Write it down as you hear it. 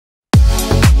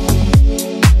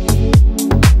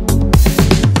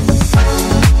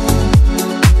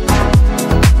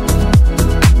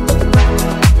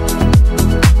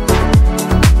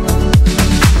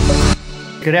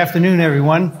Good afternoon,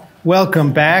 everyone.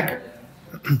 Welcome back.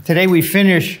 Today we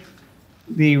finish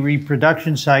the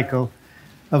reproduction cycle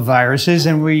of viruses,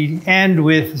 and we end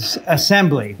with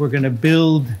assembly. We're going to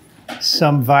build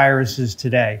some viruses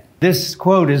today. This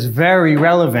quote is very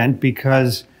relevant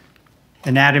because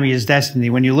anatomy is destiny.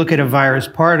 When you look at a virus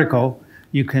particle,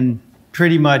 you can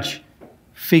pretty much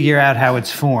figure out how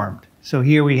it's formed. So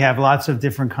here we have lots of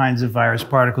different kinds of virus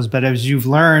particles, but as you've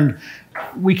learned,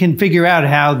 we can figure out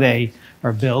how they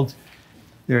are built.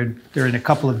 They're in a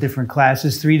couple of different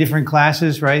classes, 3 different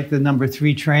classes, right? The number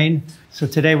 3 train. So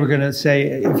today we're going to say,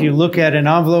 if you look at an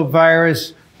envelope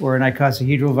virus or an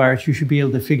icosahedral virus, you should be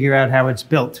able to figure out how it's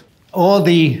built. All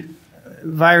the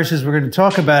viruses we're going to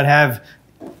talk about have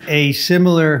a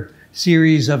similar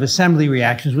series of assembly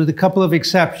reactions with a couple of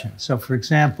exceptions. So for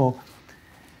example,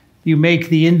 you make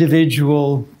the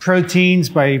individual proteins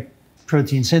by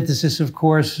protein synthesis, of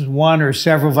course, one or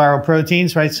several viral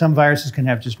proteins, right? Some viruses can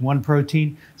have just one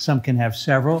protein, some can have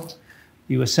several.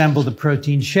 You assemble the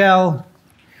protein shell,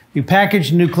 you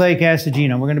package the nucleic acid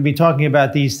genome. We're going to be talking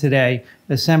about these today,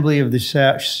 assembly of the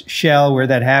shell, where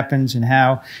that happens and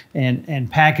how,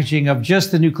 and packaging of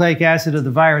just the nucleic acid of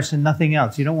the virus and nothing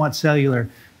else. You don't want cellular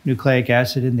nucleic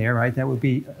acid in there, right? That would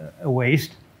be a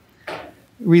waste.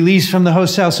 Release from the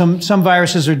host cell. Some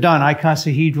viruses are done.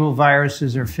 Icosahedral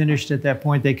viruses are finished at that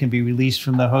point. They can be released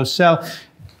from the host cell.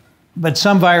 But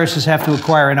some viruses have to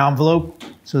acquire an envelope.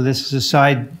 So this is a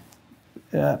side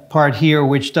part here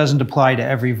which doesn't apply to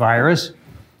every virus.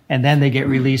 And then they get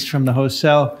released from the host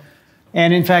cell.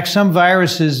 And in fact, some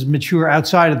viruses mature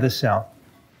outside of the cell.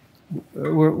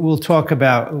 We'll talk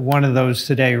about one of those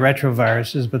today,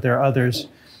 retroviruses, but there are others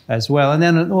as well. And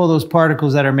then all those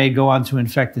particles that are made go on to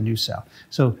infect the new cell.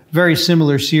 So very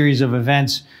similar series of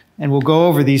events, and we'll go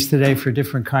over these today for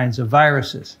different kinds of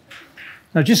viruses.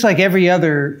 Now, just like every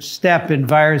other step in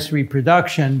virus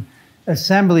reproduction,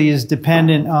 assembly is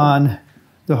dependent on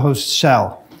the host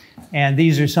cell. And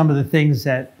these are some of the things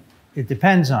that it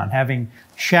depends on, having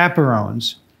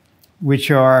chaperones, which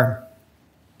are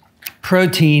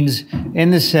proteins in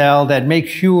the cell that make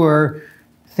sure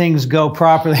things go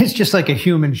properly. It's just like a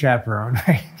human chaperone,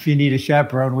 right? If you need a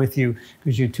chaperone with you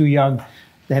because you're too young,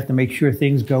 they have to make sure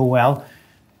things go well.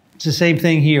 It's the same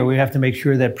thing here. We have to make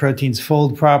sure that proteins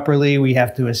fold properly. We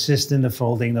have to assist in the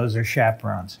folding. Those are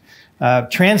chaperones.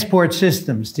 Transport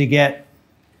systems to get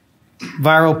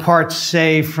viral parts,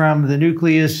 say, from the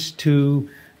nucleus to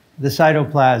the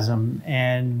cytoplasm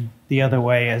and the other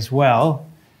way as well.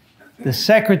 The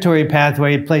secretory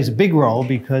pathway plays a big role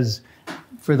because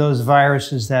for those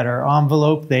viruses that are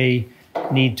enveloped, they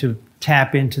need to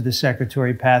tap into the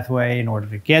secretory pathway in order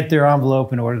to get their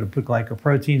envelope, in order to put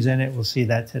glycoproteins in it. We'll see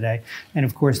that today. And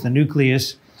of course, the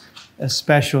nucleus, a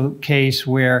special case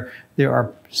where there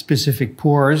are specific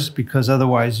pores because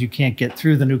otherwise you can't get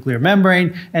through the nuclear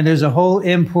membrane. And there's a whole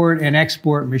import and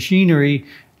export machinery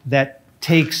that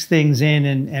takes things in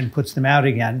and puts them out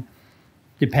again,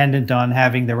 dependent on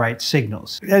having the right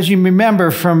signals. As you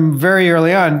remember from very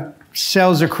early on,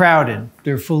 cells are crowded.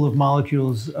 They're full of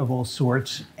molecules of all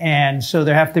sorts. And so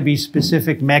there have to be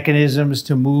specific mechanisms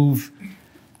to move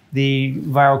the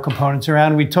viral components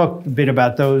around. We talked a bit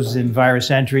about those in virus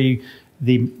entry,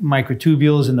 the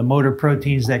microtubules and the motor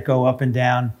proteins that go up and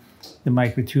down the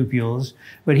microtubules.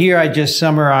 But here I just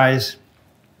summarize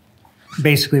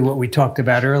basically what we talked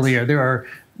about earlier. There are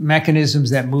mechanisms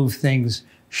that move things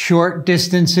short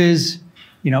distances,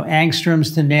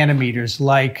 angstroms to nanometers,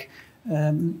 like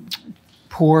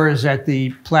pores at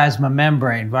the plasma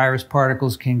membrane. Virus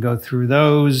particles can go through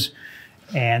those,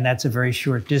 and that's a very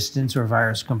short distance, or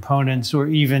virus components, or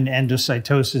even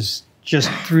endocytosis just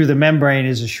through the membrane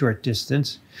is a short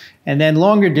distance. And then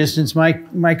longer distance,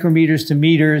 micrometers to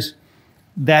meters,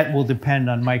 that will depend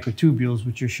on microtubules,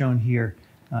 which are shown here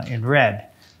in red.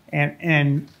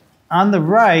 And on the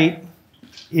right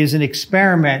is an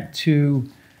experiment to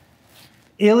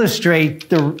illustrate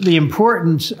the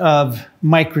importance of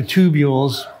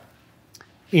microtubules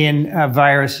in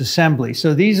virus assembly.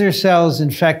 So these are cells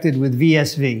infected with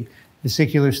VSV,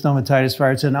 vesicular stomatitis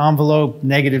virus, an envelope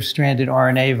negative stranded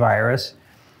RNA virus.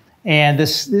 And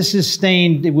this is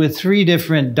stained with 3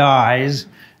 different dyes.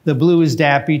 The blue is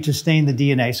DAPI to stain the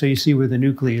DNA, so you see where the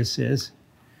nucleus is.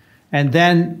 And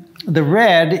then the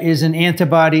red is an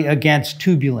antibody against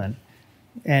tubulin.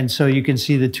 And so you can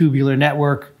see the tubular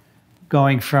network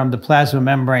going from the plasma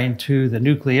membrane to the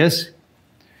nucleus.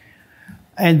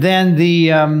 And then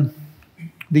the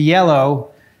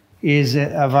yellow is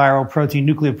a viral protein,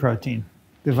 nucleoprotein,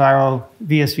 the viral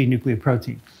VSV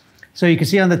nucleoprotein. So you can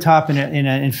see on the top in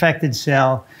an infected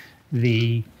cell,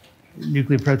 the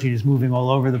nucleoprotein is moving all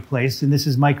over the place. And this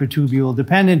is microtubule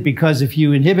dependent because if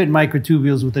you inhibit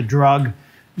microtubules with a drug,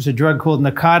 there's a drug called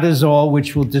nacatazole,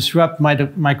 which will disrupt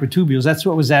microtubules. That's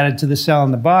what was added to the cell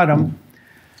on the bottom.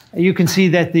 You can see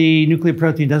that the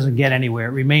nucleoprotein doesn't get anywhere.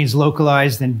 It remains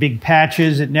localized in big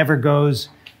patches. It never goes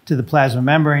to the plasma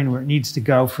membrane where it needs to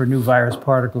go for new virus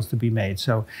particles to be made.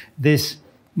 So this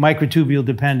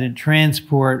microtubule-dependent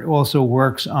transport also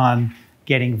works on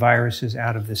getting viruses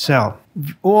out of the cell.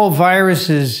 All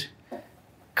viruses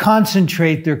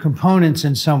concentrate their components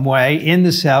in some way in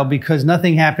the cell because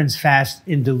nothing happens fast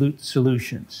in dilute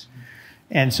solutions.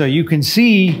 And so you can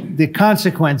see the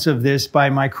consequence of this by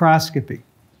microscopy.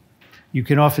 You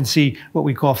can often see what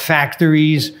we call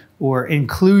factories or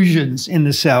inclusions in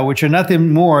the cell, which are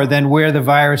nothing more than where the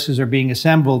viruses are being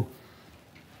assembled.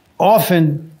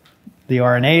 Often the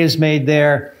RNA is made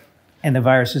there and the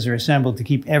viruses are assembled to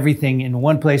keep everything in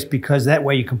one place because that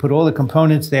way you can put all the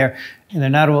components there and they're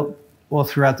not all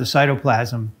throughout the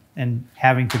cytoplasm and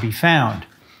having to be found.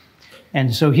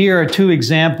 And so here are two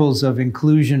examples of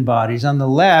inclusion bodies. On the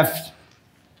left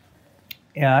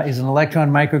is an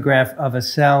electron micrograph of a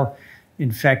cell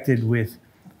infected with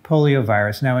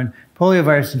poliovirus. Now, in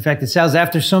poliovirus-infected cells,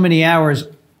 after so many hours,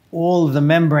 all of the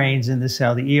membranes in the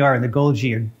cell, the ER and the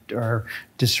Golgi, are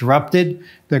disrupted.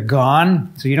 They're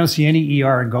gone. So you don't see any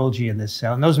ER and Golgi in this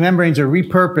cell. And those membranes are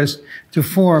repurposed to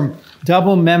form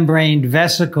double-membraned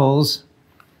vesicles,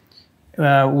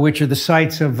 which are the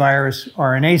sites of virus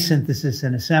RNA synthesis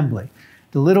and assembly.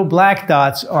 The little black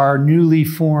dots are newly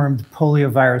formed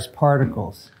poliovirus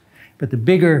particles. But the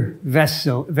bigger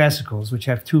vesicles, which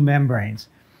have two membranes,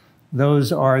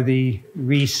 those are the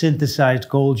resynthesized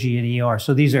Golgi and ER.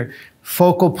 So these are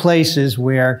focal places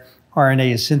where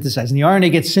RNA is synthesized. And the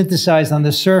RNA gets synthesized on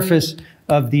the surface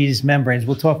of these membranes.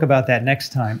 We'll talk about that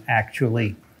next time,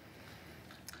 actually.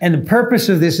 And the purpose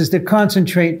of this is to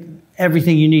concentrate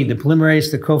everything you need, the polymerase,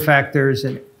 the cofactors,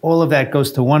 and all of that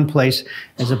goes to one place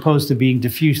as opposed to being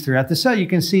diffused throughout the cell. You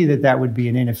can see that that would be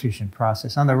an inefficient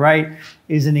process. On the right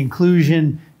is an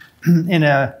inclusion in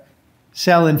a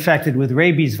cell infected with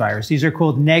rabies virus. These are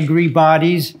called Negri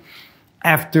bodies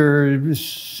after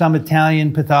some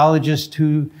Italian pathologist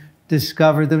who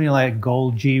discovered them. You know, like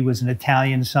Golgi was an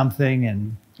Italian something,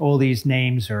 and all these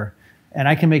names are, and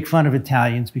I can make fun of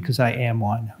Italians because I am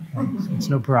one. So it's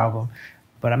no problem.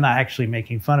 But I'm not actually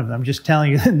making fun of them. I'm just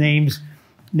telling you the names.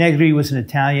 Negri was an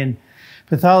Italian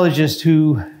pathologist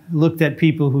who looked at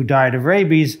people who died of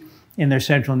rabies in their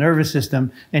central nervous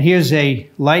system. And here's a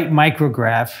light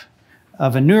micrograph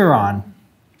of a neuron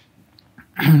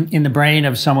in the brain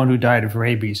of someone who died of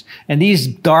rabies. And these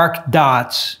dark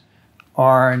dots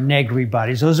are Negri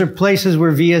bodies. Those are places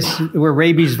where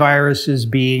rabies virus is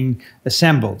being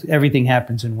assembled. Everything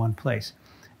happens in one place.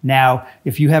 Now,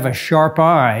 if you have a sharp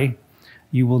eye,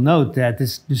 you will note that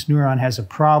this neuron has a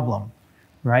problem,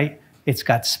 right? It's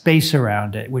got space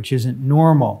around it, which isn't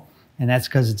normal. And that's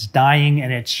because it's dying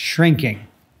and it's shrinking.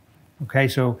 Okay,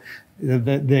 so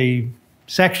the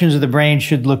sections of the brain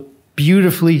should look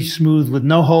beautifully smooth with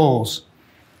no holes.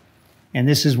 And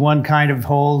this is one kind of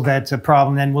hole that's a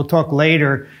problem. And we'll talk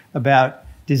later about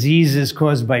diseases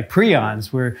caused by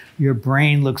prions, where your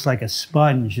brain looks like a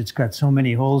sponge. It's got so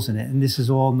many holes in it. And this is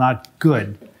all not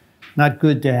good. Not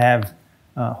good to have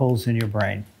holes in your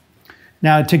brain.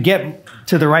 Now, to get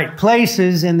to the right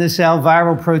places in the cell,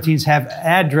 viral proteins have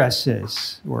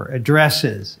addresses.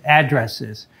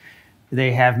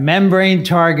 They have membrane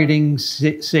targeting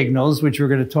signals, which we're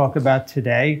going to talk about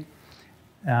today.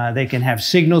 They can have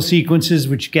signal sequences,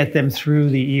 which get them through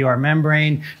the ER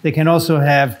membrane. They can also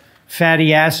have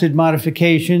fatty acid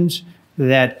modifications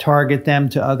that target them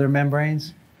to other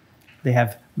membranes. They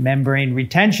have membrane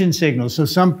retention signals. So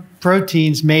some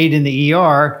proteins made in the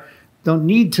ER don't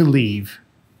need to leave.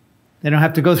 They don't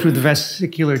have to go through the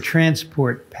vesicular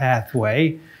transport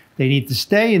pathway. They need to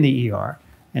stay in the ER.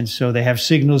 And so they have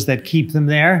signals that keep them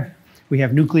there. We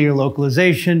have nuclear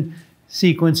localization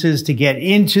sequences to get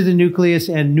into the nucleus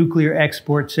and nuclear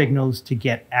export signals to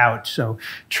get out. So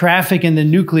traffic in the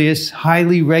nucleus,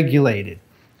 highly regulated.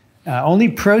 Only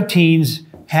proteins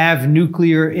have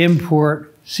nuclear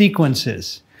import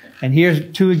sequences. And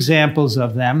here's two examples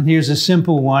of them. Here's a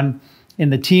simple one in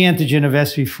the T antigen of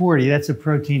SV40. That's a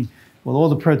protein, well, all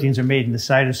the proteins are made in the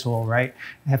cytosol, right?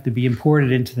 They have to be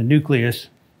imported into the nucleus.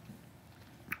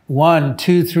 1,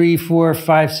 2, 3, 4,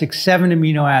 5, 6, 7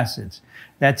 amino acids.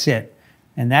 That's it.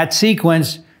 And that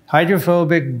sequence,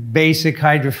 hydrophobic, basic,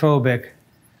 hydrophobic,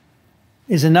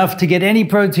 is enough to get any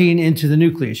protein into the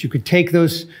nucleus. You could take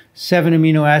those 7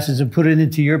 amino acids and put it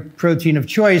into your protein of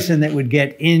choice, and that would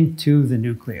get into the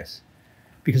nucleus.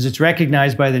 because it's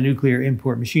recognized by the nuclear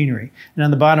import machinery. And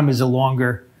on the bottom is a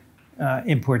longer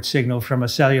import signal from a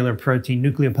cellular protein,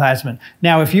 nucleoplasmin.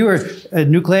 Now, if you were a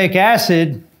nucleic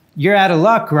acid, you're out of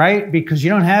luck, right? Because you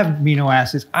don't have amino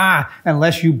acids,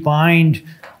 unless you bind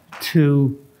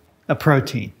to a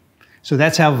protein. So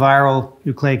that's how viral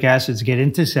nucleic acids get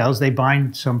into cells. They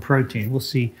bind some protein. We'll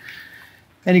see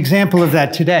an example of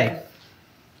that today.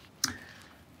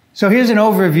 So here's an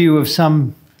overview of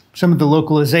some of the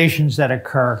localizations that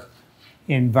occur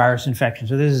in virus infection.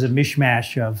 So this is a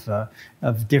mishmash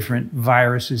of different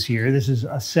viruses here. This is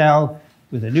a cell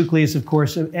with a nucleus, of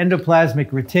course, of endoplasmic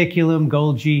reticulum,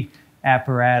 Golgi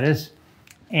apparatus.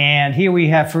 And here we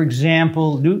have, for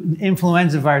example,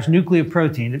 influenza virus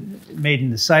nucleoprotein made in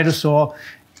the cytosol.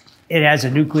 It has a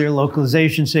nuclear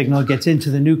localization signal. It gets into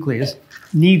the nucleus.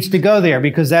 Needs to go there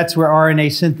because that's where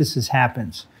RNA synthesis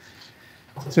happens.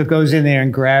 So it goes in there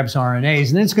and grabs RNAs,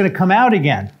 and then it's going to come out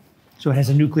again. So it has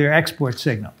a nuclear export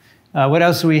signal. What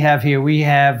else do we have here? We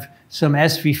have some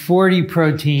SV40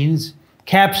 proteins,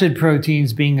 capsid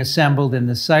proteins being assembled in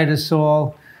the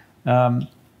cytosol.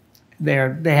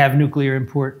 They have nuclear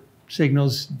import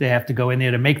signals. They have to go in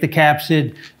there to make the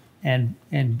capsid and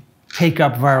take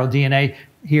up viral DNA.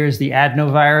 Here's the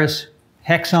adenovirus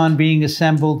hexon being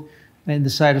assembled in the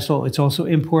cytosol. It's also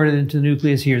imported into the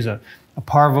nucleus. Here's a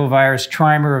parvovirus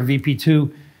trimer or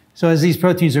VP2. So as these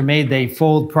proteins are made, they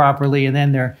fold properly, and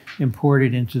then they're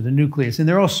imported into the nucleus. And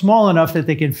they're all small enough that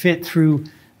they can fit through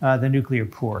the nuclear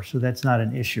pore, so that's not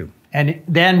an issue. And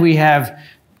then we have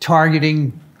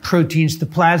targeting proteins to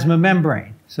plasma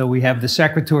membrane. So we have the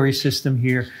secretory system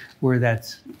here where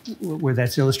that's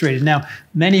illustrated. Now,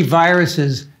 many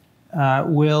viruses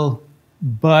will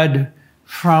bud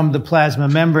from the plasma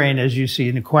membrane, as you see,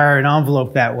 and acquire an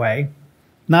envelope that way.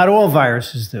 Not all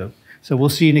viruses do. So we'll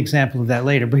see an example of that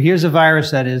later. But here's a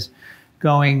virus that is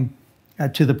going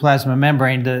to the plasma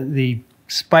membrane. The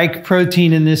spike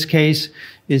protein in this case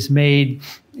is made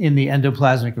in the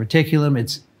endoplasmic reticulum.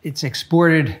 It's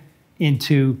exported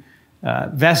into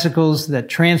vesicles that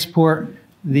transport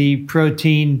the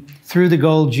protein through the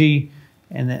Golgi,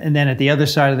 and then at the other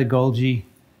side of the Golgi,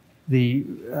 the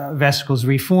vesicles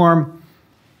reform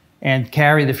and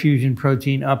carry the fusion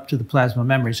protein up to the plasma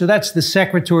membrane. So that's the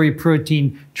secretory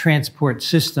protein transport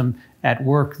system at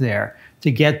work there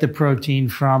to get the protein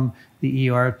from the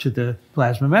ER to the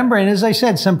plasma membrane. As I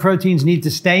said, some proteins need to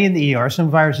stay in the ER.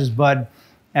 Some viruses bud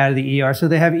out of the ER, so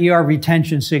they have ER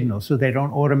retention signals, so they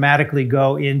don't automatically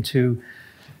go into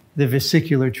the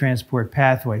vesicular transport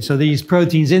pathway. So these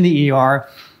proteins in the ER,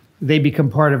 they become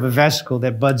part of a vesicle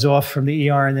that buds off from the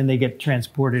ER, and then they get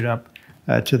transported up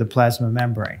to the plasma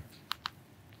membrane.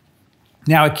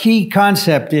 Now, a key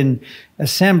concept in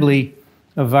assembly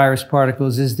of virus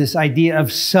particles is this idea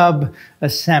of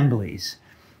sub-assemblies.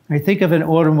 I think of an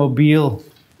automobile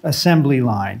assembly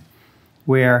line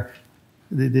where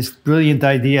this brilliant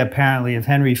idea, apparently, of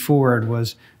Henry Ford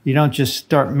was you don't just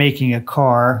start making a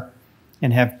car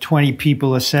and have 20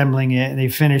 people assembling it, and they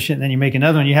finish it, and then you make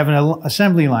another one. You have an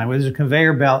assembly line where there's a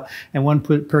conveyor belt, and one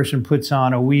person puts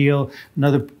on a wheel,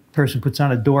 another person puts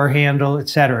on a door handle,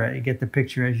 etc. You get the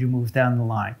picture as you move down the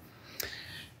line.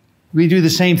 We do the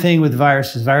same thing with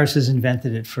viruses. Viruses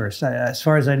invented it first. As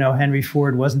far as I know, Henry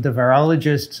Ford wasn't a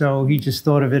virologist, so he just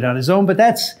thought of it on his own. But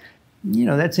that's,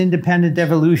 that's independent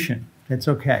evolution. That's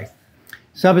okay.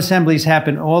 Subassemblies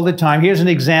happen all the time. Here's an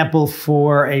example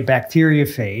for a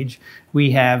bacteriophage.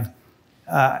 We have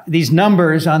these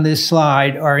numbers on this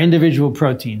slide are individual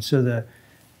proteins. So the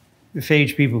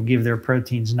phage people give their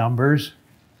proteins numbers.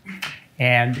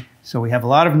 And so we have a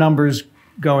lot of numbers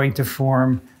going to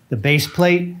form the base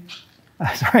plate.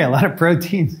 Sorry, a lot of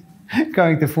proteins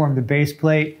going to form the base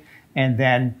plate. And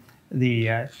then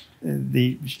the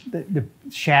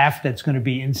shaft that's going to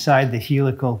be inside the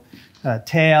helical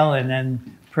tail, and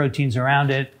then proteins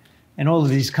around it. And all of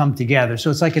these come together.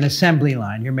 So it's like an assembly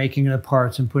line. You're making the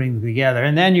parts and putting them together.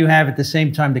 And then you have at the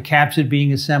same time the capsid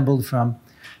being assembled from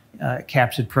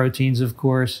capsid proteins, of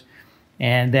course.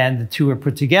 And then the two are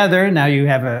put together. Now you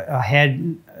have a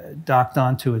head docked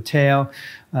onto a tail.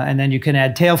 And then you can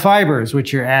add tail fibers,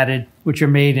 which are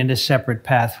made in a separate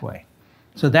pathway.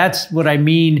 So that's what I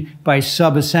mean by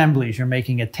sub-assemblies. You're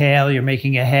making a tail, you're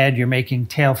making a head, you're making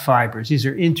tail fibers. These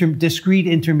are discrete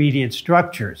intermediate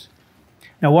structures.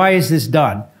 Now, why is this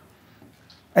done?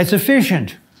 It's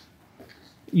efficient.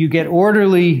 You get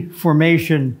orderly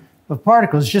formation of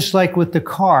particles, just like with the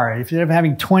car. Instead of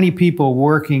having 20 people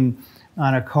working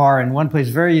on a car in one place,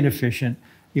 very inefficient.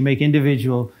 You make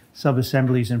individual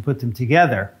sub-assemblies and put them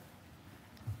together.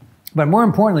 But more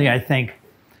importantly, I think,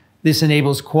 this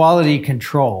enables quality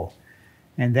control.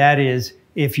 And that is,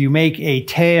 if you make a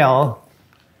tail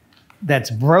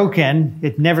that's broken,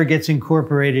 it never gets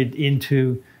incorporated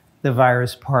into the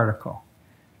virus particle.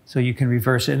 So you can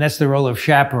reverse it. And that's the role of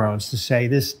chaperones, to say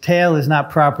this tail is not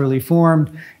properly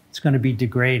formed, it's going to be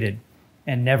degraded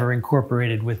and never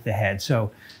incorporated with the head.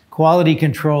 So quality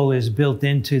control is built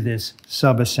into this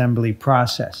subassembly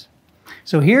process.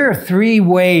 So here are 3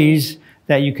 ways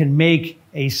that you can make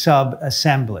a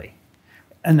subassembly.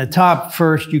 In the top,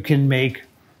 first, you can make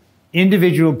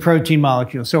individual protein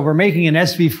molecules. So we're making an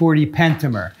SV40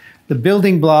 pentamer. The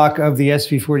building block of the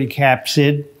SV40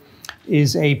 capsid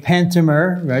is a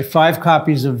pentamer, right? 5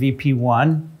 copies of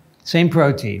VP1, same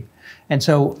protein. And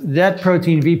so that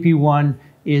protein, VP1,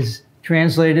 is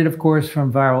translated, of course,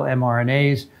 from viral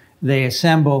mRNAs. They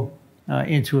assemble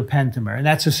into a pentamer. And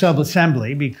that's a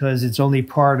subassembly because it's only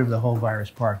part of the whole virus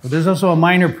particle. There's also a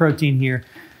minor protein here,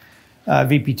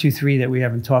 VP23, that we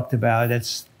haven't talked about.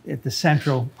 That's at the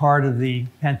central part of the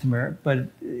pentamer, but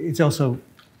it's also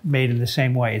made in the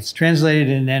same way. It's translated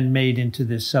and then made into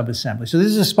this subassembly. So this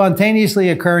is a spontaneously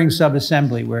occurring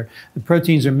subassembly where the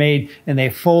proteins are made and they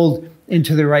fold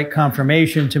into the right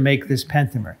conformation to make this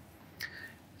pentamer.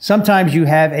 Sometimes you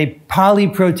have a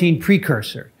polyprotein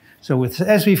precursor. So with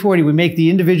SV40, we make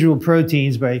the individual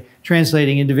proteins by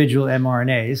translating individual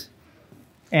mRNAs.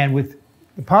 And with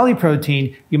the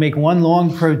polyprotein, you make one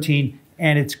long protein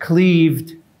and it's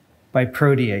cleaved by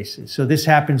proteases. So this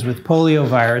happens with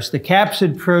poliovirus. The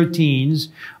capsid proteins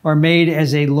are made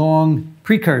as a long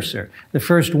precursor. The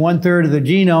first 1/3 of the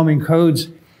genome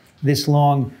encodes this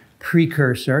long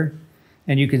precursor.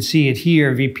 And you can see it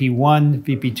here, VP1,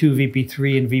 VP2,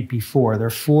 VP3, and VP4. There are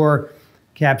 4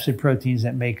 capsid proteins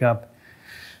that make up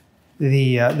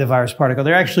the virus particle.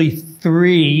 There are actually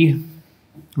 3,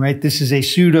 right? This is a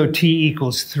pseudo T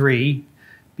 = 3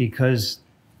 because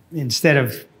instead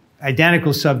of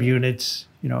identical subunits,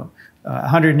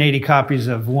 180 copies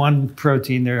of one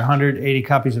protein, there are 180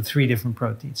 copies of 3 different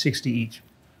proteins, 60 each.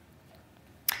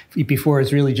 VP4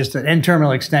 is really just an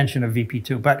N-terminal extension of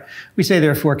VP2, but we say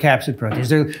there are 4 capsid proteins.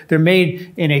 They're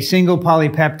made in a single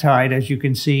polypeptide, as you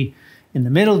can see in the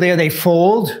middle there. They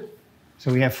fold,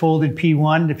 so we have folded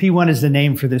P1. The P1 is the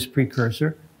name for this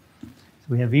precursor. So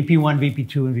we have VP1,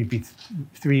 VP2, and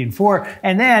VP3 and 4.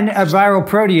 And then a viral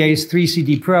protease,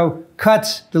 3CD-Pro,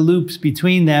 cuts the loops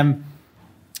between them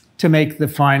to make the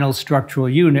final structural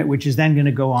unit, which is then going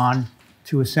to go on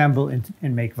to assemble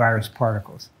and make virus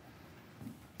particles.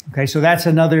 Okay, so that's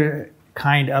another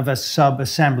kind of a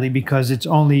subassembly because it's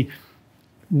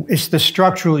the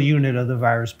structural unit of the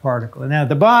virus particle. And now at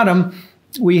the bottom,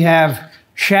 we have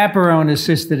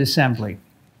chaperone-assisted assembly.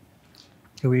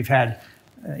 So we've had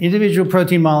individual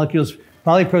protein molecules,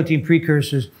 polyprotein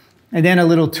precursors, and then a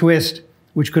little twist,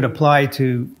 which could apply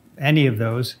to any of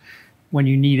those when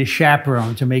you need a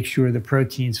chaperone to make sure the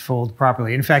proteins fold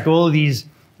properly. In fact, all of these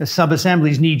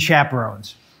subassemblies need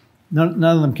chaperones. None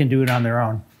of them can do it on their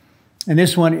own. And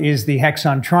this one is the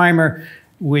hexon trimer,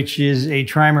 which is a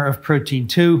trimer of protein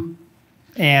 2,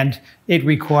 and it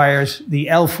requires the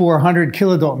L400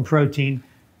 kilodalton protein,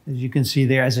 as you can see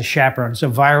there, as a chaperone. It's a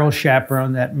viral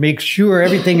chaperone that makes sure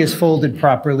everything is folded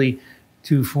properly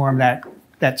to form that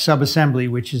subassembly,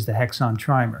 which is the hexon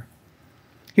trimer.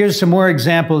 Here's some more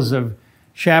examples of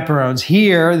chaperones.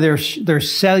 Here, they're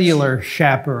cellular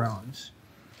chaperones.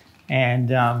 And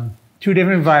 2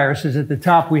 different viruses. At the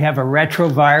top, we have a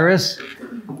retrovirus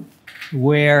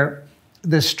where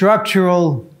the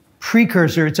structural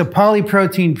precursor, it's a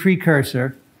polyprotein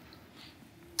precursor.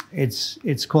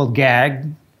 It's called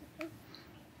GAG.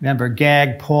 Remember,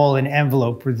 GAG, Pol, and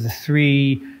envelope were the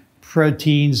 3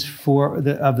 proteins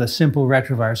of the simple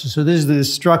retroviruses. So this is the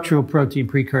structural protein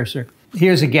precursor.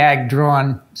 Here's a GAG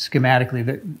drawn schematically.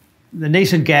 The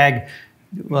nascent GAG,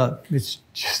 well, it's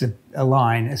just a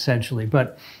line, essentially.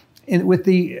 But with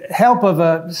the help of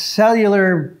a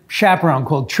cellular chaperone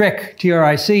called TRIC,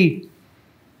 T-R-I-C,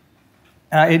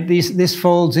 this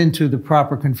folds into the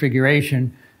proper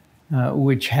configuration,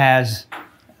 which has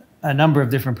a number of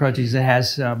different proteins. It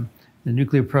has the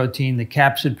nuclear protein, the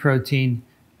capsid protein,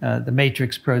 the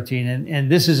matrix protein, and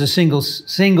this is a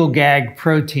single GAG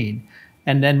protein.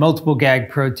 And then multiple GAG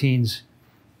proteins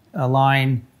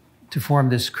align to form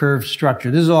this curved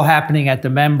structure. This is all happening at the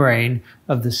membrane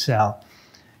of the cell.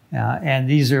 And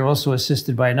these are also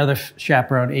assisted by another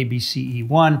chaperone,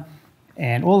 ABCE1.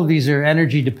 And all of these are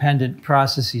energy-dependent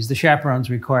processes. The chaperones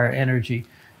require energy.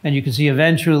 And you can see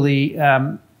eventually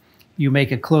you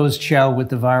make a closed shell with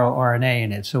the viral RNA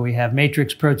in it. So we have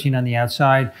matrix protein on the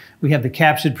outside. We have the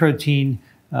capsid protein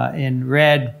in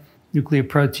red, nuclear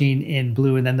protein in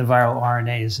blue, and then the viral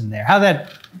RNA is in there. How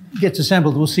that gets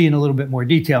assembled, we'll see in a little bit more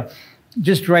detail.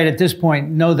 just right at this point,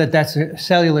 know that that's a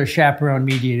cellular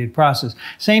chaperone-mediated process.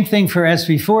 Same thing for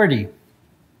SV40.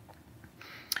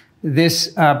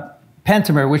 This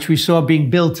pentamer, which we saw being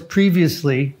built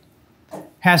previously,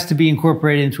 has to be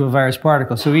incorporated into a virus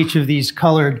particle. So each of these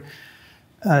colored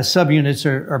subunits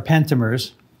are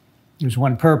pentamers. There's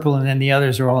one purple, and then the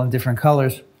others are all in different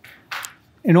colors.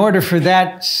 In order for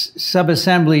that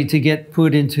subassembly to get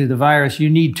put into the virus, you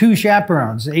need two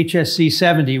chaperones,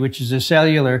 HSC70, which is a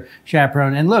cellular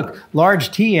chaperone, and look, large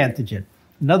T antigen,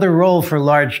 another role for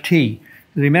large T.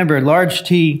 Remember, large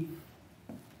T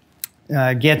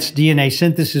gets DNA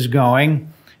synthesis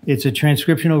going. It's a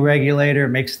transcriptional regulator. It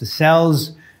makes the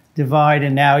cells divide,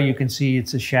 and now you can see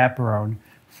it's a chaperone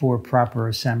for proper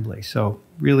assembly. So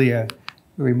really a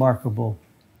remarkable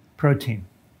protein.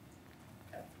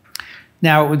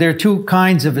 Now, there are two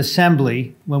kinds of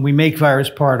assembly when we make virus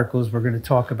particles we're going to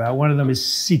talk about. One of them is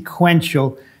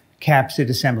sequential capsid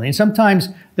assembly, and sometimes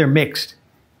they're mixed.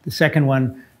 The second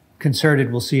one,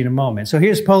 concerted, we'll see in a moment. So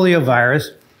here's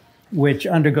poliovirus, which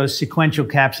undergoes sequential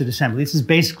capsid assembly. This is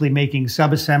basically making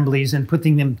subassemblies and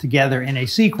putting them together in a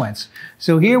sequence.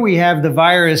 So here we have the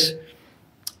virus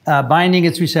binding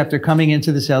its receptor, coming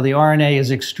into the cell. The RNA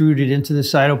is extruded into the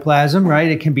cytoplasm, right?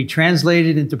 It can be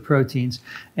translated into proteins.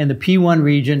 And the P1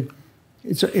 region,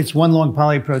 it's one long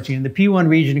polyprotein. And the P1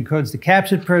 region encodes the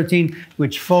capsid protein,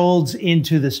 which folds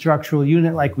into the structural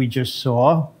unit like we just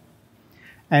saw.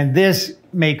 And this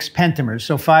makes pentamers.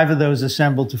 So 5 of those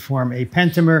assemble to form a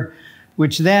pentamer,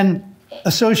 which then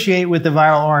associate with the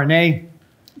viral RNA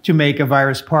to make a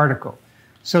virus particle.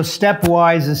 So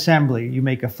stepwise assembly, you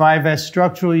make a 5S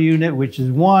structural unit, which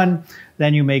is 1,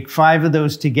 then you make 5 of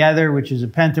those together, which is a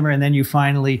pentamer, and then you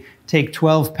finally take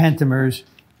 12 pentamers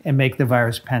and make the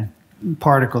virus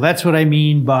particle. That's what I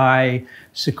mean by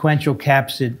sequential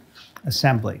capsid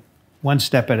assembly, one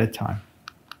step at a time.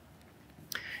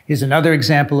 Here's another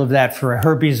example of that for a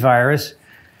herpes virus.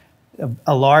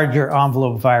 A larger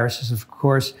envelope virus is, of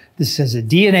course, this is a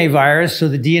DNA virus, so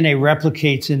the DNA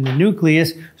replicates in the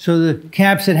nucleus, so the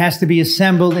capsid has to be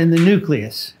assembled in the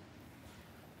nucleus.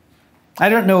 I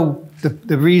don't know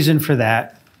the reason for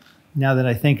that, now that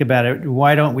I think about it.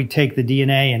 Why don't we take the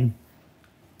DNA and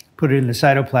put it in the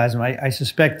cytoplasm? I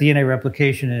suspect DNA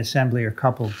replication and assembly are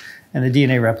coupled, and the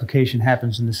DNA replication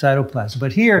happens in the cytoplasm.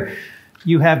 But here,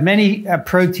 you have many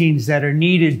proteins that are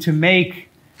needed to make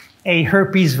a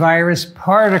herpes virus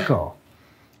particle.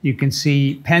 You can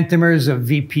see pentamers of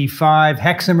VP5,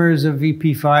 hexamers of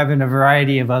VP5, and a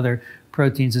variety of other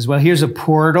proteins as well. Here's a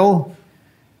portal.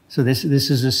 So this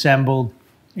is assembled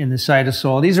in the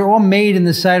cytosol. These are all made in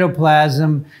the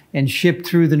cytoplasm and shipped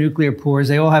through the nuclear pores.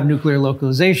 They all have nuclear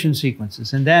localization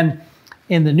sequences. And then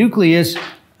in the nucleus,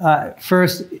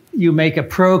 first you make a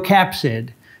procapsid,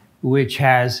 which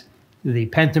has the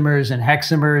pentamers and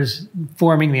hexamers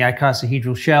forming the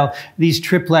icosahedral shell. These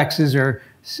triplexes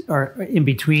are in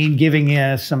between,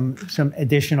 giving some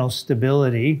additional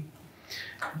stability.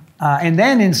 And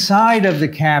then inside of the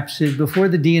capsid, before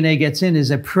the DNA gets in,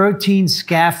 is a protein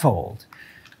scaffold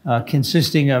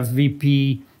consisting of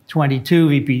VP22,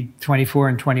 VP24,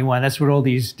 and 21. That's what all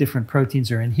these different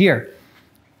proteins are in here.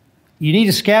 You need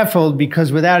a scaffold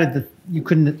because without it, you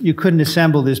couldn't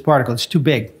assemble this particle. It's too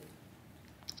big.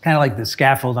 Kind of like the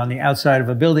scaffold on the outside of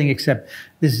a building, except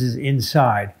this is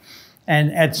inside.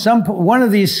 And at some point, one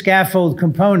of these scaffold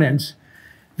components,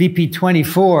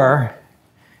 VP24,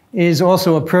 is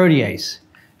also a protease.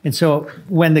 And so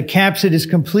when the capsid is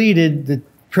completed, the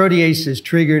protease is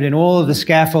triggered and all of the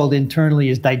scaffold internally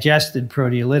is digested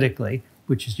proteolytically,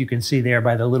 which is, you can see there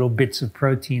by the little bits of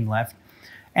protein left.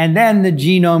 And then the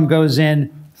genome goes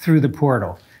in through the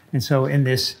portal. And so in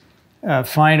this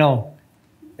final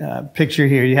picture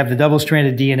here, you have the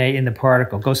double-stranded DNA in the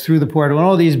particle, goes through the portal, and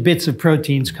all these bits of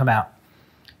proteins come out.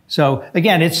 So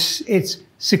again, it's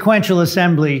sequential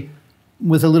assembly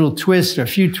with a little twist, or a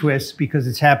few twists, because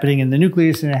it's happening in the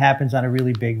nucleus and it happens on a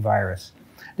really big virus.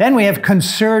 Then we have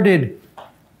concerted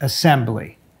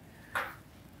assembly,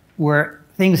 where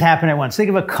things happen at once. Think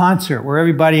of a concert where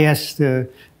everybody has to,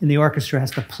 in the orchestra, has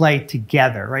to play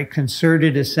together, right?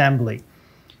 Concerted assembly.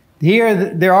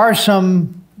 Here, there are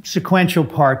some sequential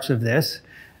parts of this,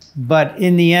 but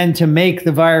in the end, to make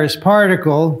the virus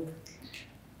particle,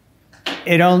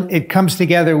 it comes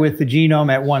together with the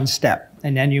genome at one step,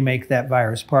 and then you make that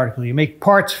virus particle. You make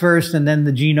parts first, and then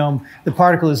the genome, the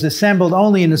particle is assembled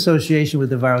only in association with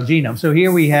the viral genome. So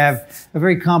here we have a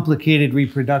very complicated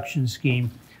reproduction scheme,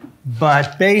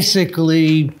 but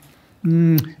basically,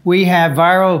 we have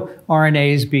viral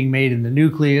RNAs being made in the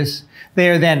nucleus. They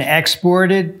are then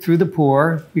exported through the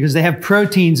pore because they have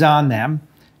proteins on them.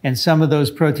 and some of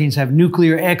those proteins have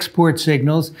nuclear export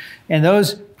signals, and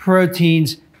those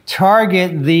proteins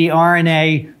target the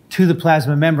RNA to the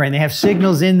plasma membrane. They have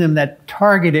signals in them that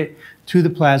target it to the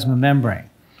plasma membrane.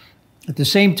 At the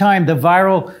same time, the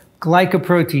viral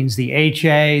glycoproteins, the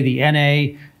HA, the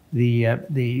NA,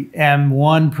 the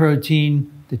M1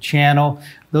 protein, the channel,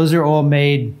 those are all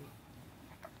made,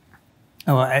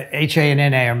 HA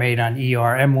and NA are made on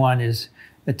ER. M1 is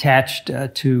attached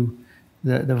to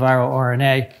the viral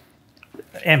RNA.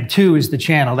 M2 is the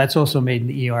channel. That's also made in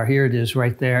the ER. Here it is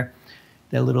right there,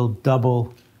 that little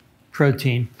double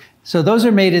protein. So those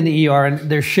are made in the ER, and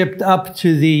they're shipped up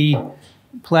to the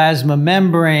plasma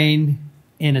membrane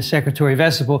in a secretory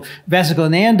vesicle,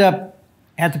 and they end up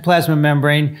at the plasma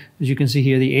membrane. As you can see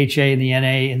here, the HA and the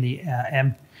NA and the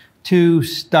M2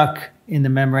 stuck in the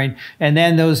membrane. And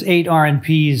then those 8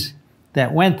 RNPs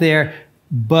that went there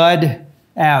bud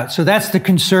out. So that's the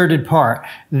concerted part.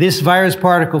 This virus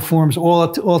particle forms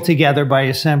all together by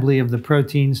assembly of the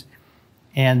proteins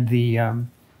and the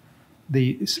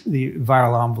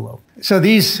viral envelope. So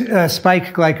these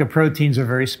spike glycoproteins are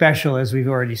very special, as we've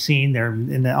already seen. They're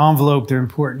in the envelope. They're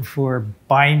important for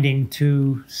binding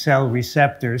to cell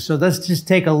receptors. So let's just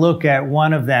take a look at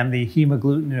one of them, the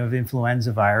hemagglutinin of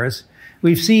influenza virus.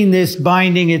 We've seen this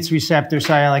binding its receptor,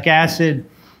 sialic acid,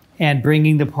 and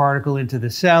bringing the particle into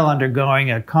the cell, undergoing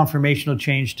a conformational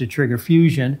change to trigger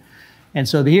fusion. And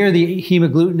so here are the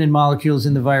hemagglutinin molecules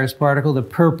in the virus particle, the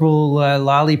purple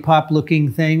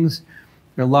lollipop-looking things.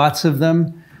 There are lots of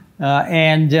them.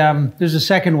 There's a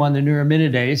second one, the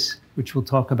neuraminidase, which we'll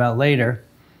talk about later.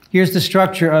 Here's the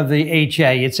structure of the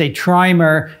HA. It's a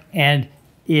trimer, and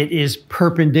it is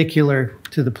perpendicular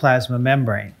to the plasma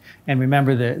membrane. And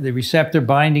remember, the receptor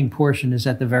binding portion is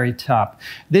at the very top.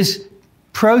 This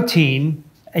protein,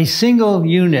 a single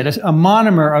unit, a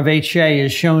monomer of HA,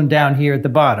 is shown down here at the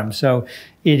bottom. So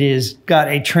it is got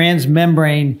a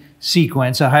transmembrane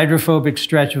sequence, a hydrophobic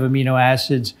stretch of amino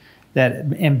acids that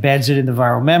embeds it in the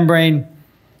viral membrane.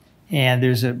 And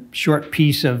there's a short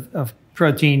piece of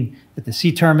protein at the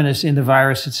C-terminus in the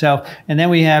virus itself. And then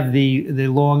we have the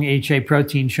long HA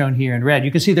protein shown here in red.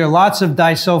 You can see there are lots of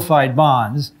disulfide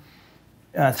bonds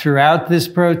throughout this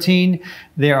protein.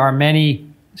 There are many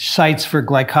sites for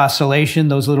glycosylation,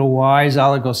 those little Ys,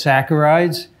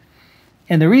 oligosaccharides.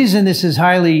 And the reason this is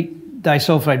highly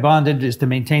disulfide bonded is to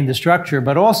maintain the structure,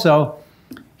 but also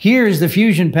here's the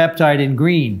fusion peptide in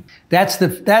green. That's the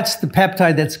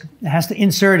peptide that has to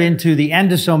insert into the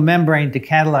endosome membrane to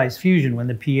catalyze fusion when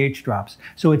the pH drops.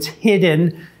 So it's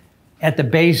hidden at the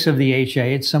base of the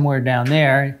HA. It's somewhere down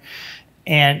there.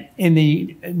 And in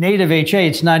the native HA,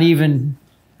 it's not even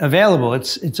available.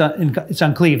 It's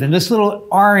uncleaved. And this little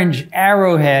orange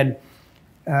arrowhead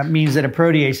means that a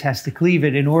protease has to cleave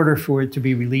it in order for it to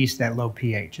be released at low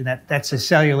pH. And that's a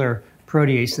cellular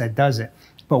protease that does it.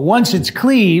 But once it's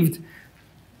cleaved,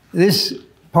 this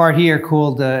part here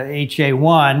called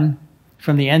HA1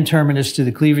 from the N-terminus to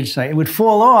the cleavage site, it would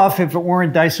fall off if it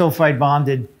weren't disulfide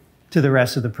bonded to the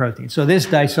rest of the protein. So this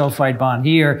disulfide bond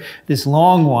here, this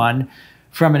long one,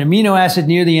 from an amino acid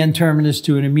near the N-terminus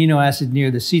to an amino acid near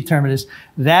the C-terminus,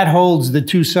 that holds the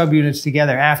two subunits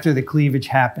together after the cleavage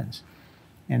happens.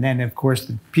 And then, of course,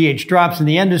 the pH drops in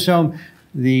the endosome,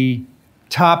 the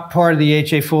top part of the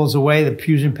HA falls away, the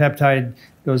fusion peptide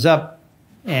goes up,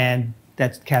 and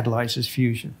that catalyzes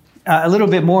fusion. A little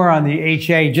bit more on the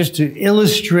HA, just to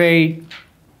illustrate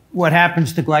what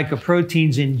happens to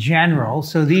glycoproteins in general.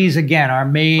 So these, again, are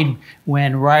made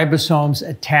when ribosomes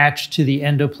attach to the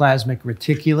endoplasmic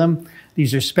reticulum.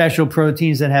 These are special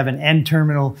proteins that have an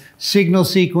N-terminal signal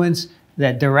sequence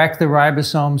that direct the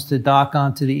ribosomes to dock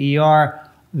onto the ER.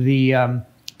 The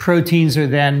proteins are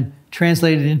then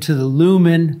translated into the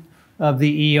lumen of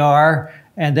the ER,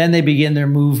 and then they begin their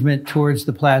movement towards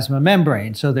the plasma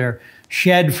membrane. So they're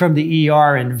shed from the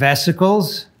ER in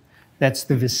vesicles. That's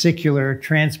the vesicular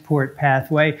transport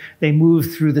pathway. They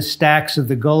move through the stacks of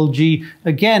the Golgi,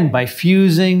 again, by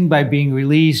fusing, by being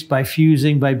released, by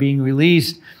fusing, by being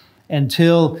released,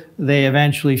 until they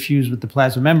eventually fuse with the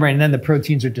plasma membrane. And then the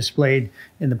proteins are displayed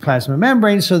in the plasma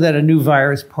membrane so that a new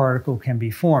virus particle can be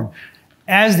formed.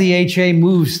 As the HA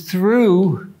moves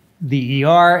through the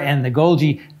ER and the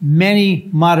Golgi, many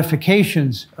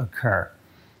modifications occur,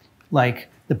 like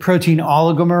the protein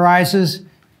oligomerizes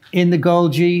in the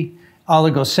Golgi.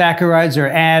 Oligosaccharides are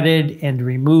added and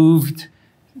removed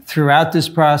throughout this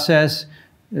process.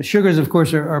 The sugars, of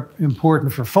course, are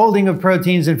important for folding of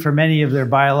proteins and for many of their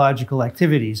biological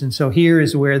activities. And so here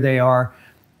is where they are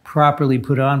properly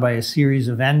put on by a series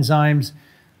of enzymes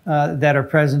that are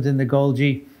present in the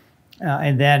Golgi.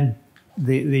 And then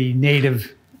the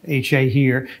native HA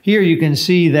here. Here you can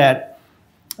see that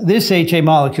this HA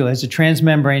molecule has a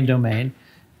transmembrane domain.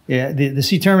 The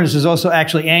C-terminus is also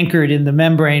actually anchored in the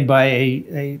membrane by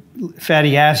a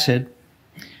fatty acid.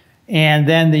 And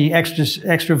then the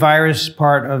extra virus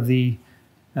part of the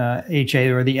HA,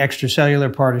 or the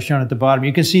extracellular part, is shown at the bottom.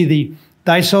 You can see the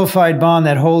disulfide bond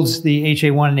that holds the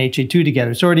HA1 and HA2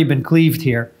 together. It's already been cleaved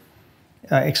here,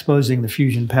 exposing the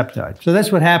fusion peptide. So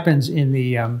that's what happens in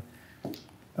the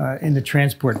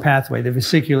transport pathway, the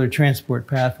vesicular transport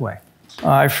pathway.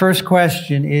 Our first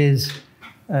question is,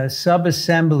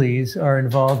 subassemblies are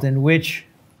involved in which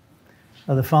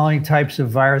of the following types of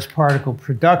virus particle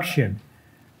production?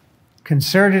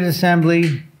 Concerted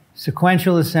assembly,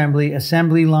 sequential assembly,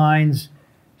 assembly lines,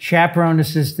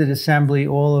 chaperone-assisted assembly,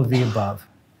 all of the above.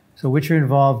 So which are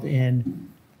involved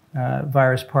in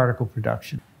virus particle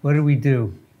production? What did we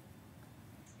do?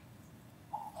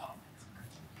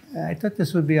 I thought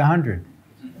this would be 100.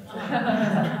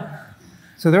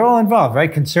 So they're all involved,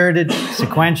 right? Concerted,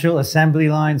 sequential, assembly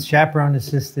lines,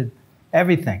 chaperone-assisted,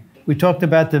 everything. We talked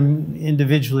about them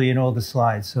individually in all the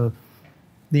slides, so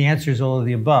the answer is all of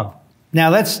the above. Now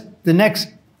the next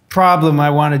problem I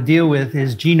want to deal with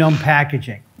is genome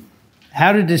packaging.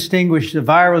 How to distinguish the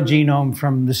viral genome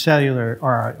from the cellular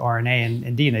RNA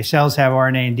and DNA. Cells have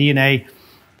RNA and DNA,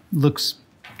 looks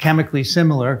chemically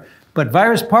similar, but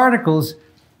virus particles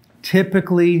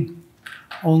typically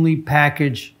only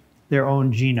package their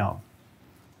own genome.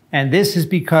 And this is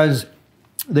because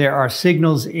there are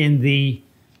signals in the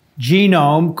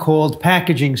genome called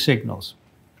packaging signals.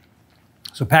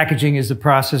 So packaging is the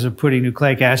process of putting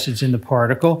nucleic acids in the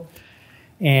particle.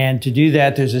 And to do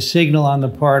that, there's a signal on the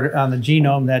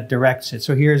genome that directs it.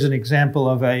 So here's an example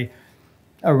of a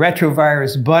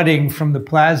retrovirus budding from the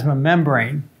plasma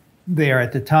membrane there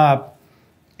at the top.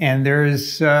 And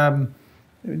there's viral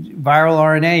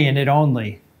RNA in it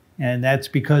only. And that's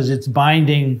because it's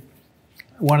binding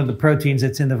one of the proteins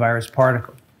that's in the virus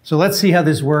particle. So let's see how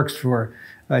this works for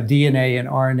DNA and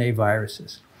RNA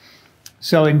viruses.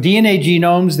 So in DNA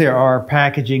genomes, there are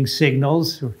packaging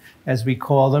signals, as we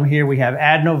call them. Here we have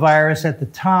adenovirus at the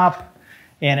top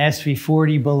and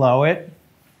SV40 below it.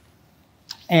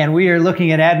 And we are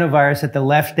looking at adenovirus at the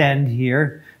left end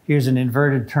here. Here's an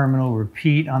inverted terminal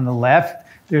repeat on the left.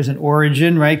 There's an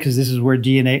origin, right? Because this is where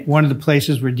DNA, one of the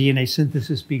places where DNA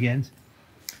synthesis begins.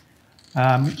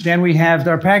 Then we have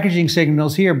our packaging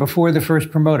signals here before the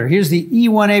first promoter. Here's the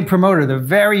E1A promoter, the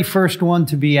very first one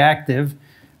to be active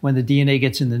when the DNA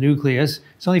gets in the nucleus.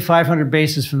 It's only 500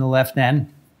 bases from the left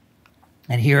end.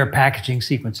 And here are packaging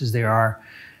sequences. There are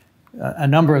a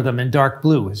number of them in dark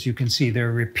blue. As you can see,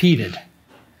 they're repeated.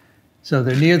 So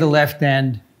they're near the left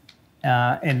end.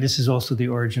 And this is also the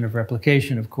origin of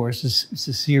replication, of course. It's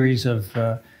a series of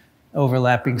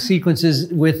overlapping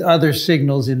sequences with other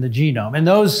signals in the genome. And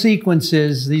those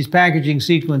sequences, these packaging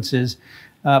sequences,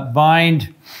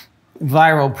 bind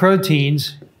viral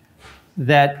proteins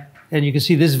that, and you can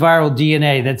see this viral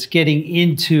DNA that's getting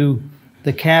into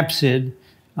the capsid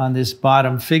on this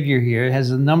bottom figure here. It has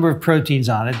a number of proteins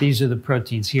on it. These are the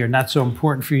proteins here. Not so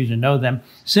important for you to know them.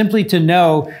 Simply to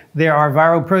know there are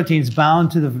viral proteins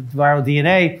bound to the viral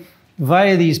DNA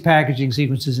via these packaging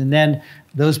sequences, and then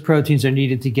those proteins are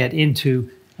needed to get into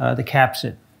the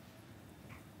capsid.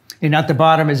 And at the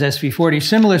bottom is SV40.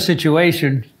 Similar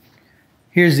situation.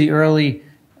 Here's the early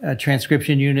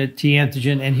transcription unit, T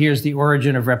antigen, and here's the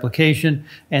origin of replication.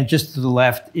 And just to the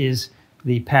left is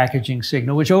the packaging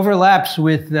signal, which overlaps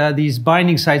with these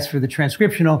binding sites for the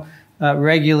transcriptional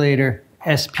regulator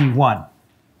SP1.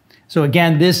 So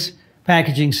again, this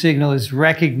packaging signal is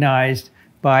recognized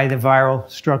by the viral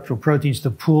structural proteins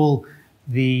to pull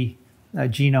the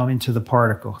genome into the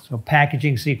particle. So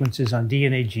packaging sequences on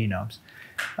DNA genomes.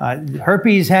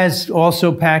 Herpes has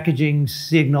also packaging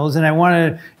signals, and I want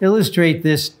to illustrate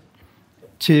this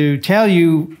to tell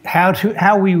you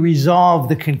how we resolve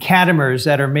the concatemers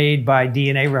that are made by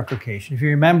DNA replication. If you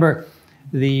remember,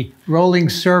 the rolling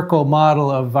circle model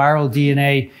of viral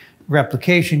DNA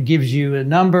replication gives you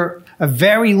a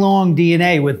very long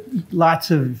DNA with lots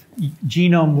of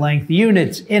genome length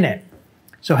units in it.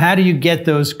 So how do you get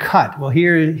those cut? Well,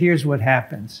 here's what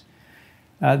happens.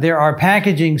 There are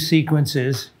packaging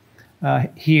sequences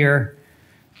here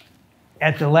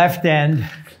at the left end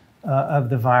of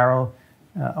the viral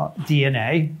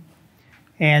DNA.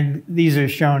 And these are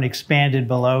shown expanded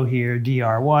below here,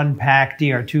 DR1, PAC,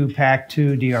 DR2,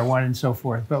 PAC2, DR1, and so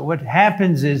forth. But what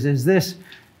happens is this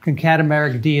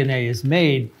concatemeric DNA is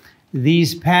made,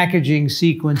 these packaging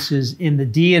sequences in the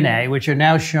DNA, which are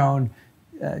now shown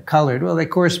colored, well, they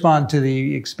correspond to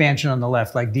the expansion on the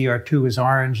left, like DR2 is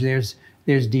orange, there's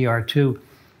DR2.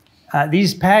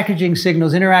 these packaging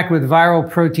signals interact with viral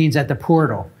proteins at the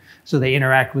portal. So they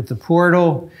interact with the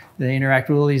portal, they interact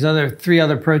with all these three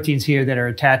other proteins here that are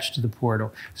attached to the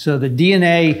portal. So the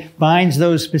DNA binds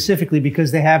those specifically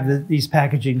because they have these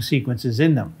packaging sequences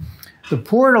in them. The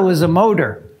portal is a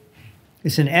motor.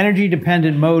 It's an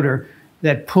energy-dependent motor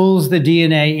that pulls the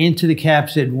DNA into the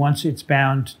capsid once it's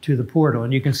bound to the portal.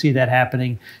 And you can see that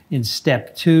happening in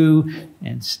step 2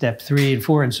 and step 3 and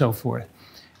 4 and so forth.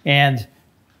 And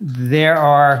there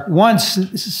are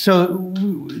so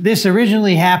this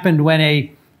originally happened when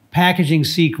a packaging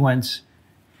sequence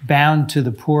bound to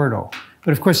the portal.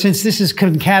 But of course, since this is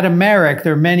concatameric,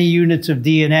 there are many units of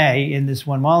DNA in this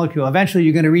one molecule. Eventually,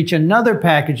 you're going to reach another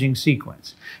packaging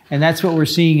sequence. And that's what we're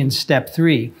seeing in step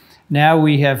 3. Now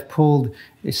we have pulled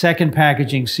a second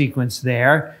packaging sequence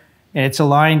there, and it's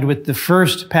aligned with the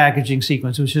first packaging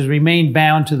sequence, which has remained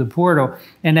bound to the portal.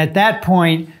 And at that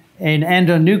point, an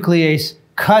endonuclease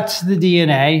cuts the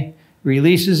DNA,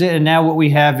 releases it, and now what we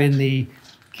have in the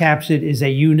capsid is a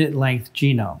unit-length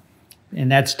genome.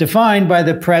 And that's defined by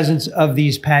the presence of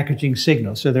these packaging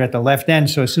signals. So they're at the left end,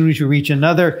 so as soon as you reach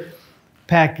another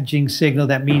packaging signal,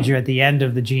 that means you're at the end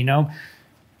of the genome,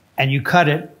 and you cut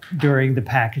it during the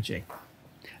packaging.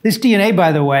 This DNA,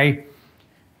 by the way,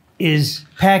 is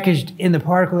packaged in the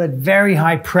particle at very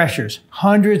high pressures,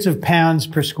 hundreds of pounds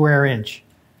per square inch.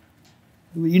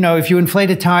 You know, if you inflate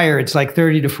a tire, it's like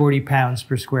 30 to 40 pounds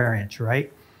per square inch,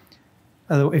 right?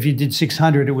 If you did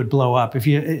 600, it would blow up. If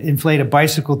you inflate a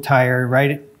bicycle tire,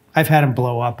 right? I've had them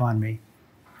blow up on me.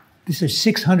 These are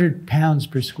 600 pounds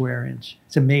per square inch.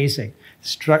 It's amazing.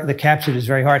 The capsid is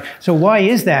very hard. So why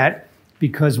is that?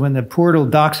 Because when the portal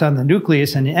docks on the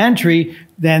nucleus and the entry,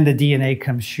 then the DNA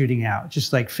comes shooting out,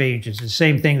 just like phages. It's the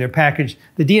same thing. They're packaged.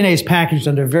 The DNA is packaged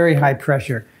under very high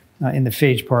pressure in the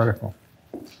phage particle.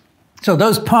 So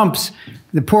those pumps,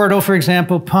 the portal, for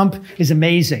example, pump is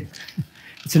amazing.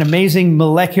 It's an amazing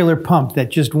molecular pump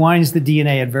that just winds the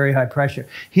DNA at very high pressure.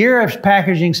 Here are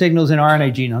packaging signals in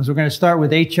RNA genomes. We're going to start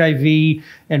with HIV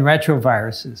and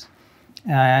retroviruses.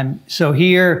 So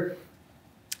here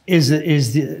is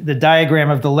the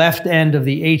diagram of the left end of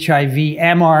the HIV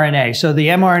mRNA. So the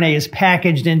mRNA is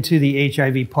packaged into the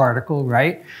HIV particle,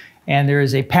 right? And there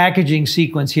is a packaging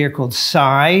sequence here called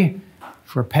Psi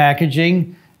for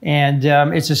packaging. And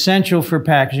it's essential for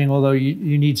packaging, although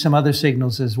you need some other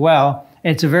signals as well.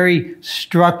 It's a very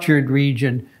structured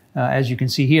region, as you can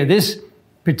see here. This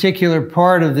particular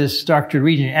part of this structured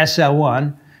region,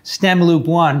 SL1, stem loop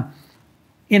 1,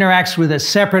 interacts with a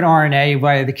separate RNA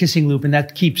via the kissing loop, and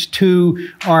that keeps two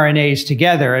RNAs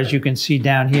together, as you can see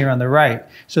down here on the right.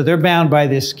 So they're bound by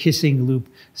this kissing loop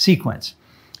sequence.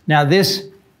 Now this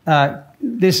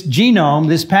genome,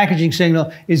 this packaging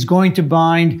signal, is going to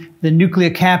bind the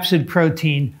nucleocapsid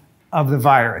protein of the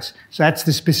virus. So that's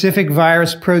the specific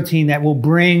virus protein that will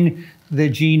bring the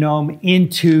genome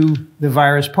into the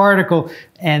virus particle,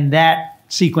 and that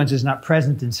sequence is not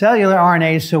present in cellular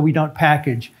RNAs, so we don't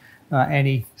package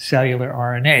any cellular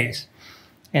RNAs.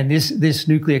 And this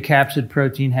nucleocapsid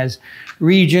protein has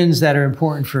regions that are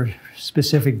important for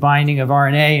specific binding of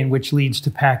RNA, and which leads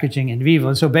to packaging in vivo.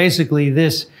 And so basically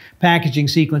this packaging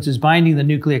sequence is binding the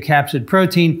nucleocapsid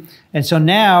protein. And so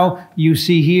now you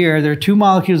see here, there are two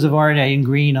molecules of RNA in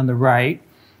green on the right,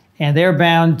 and they're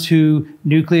bound to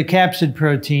nucleocapsid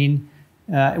protein,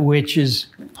 which is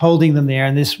holding them there.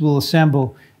 And this will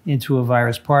assemble into a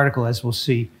virus particle, as we'll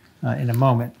see in a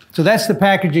moment. So that's the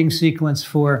packaging sequence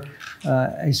for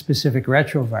a specific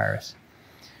retrovirus.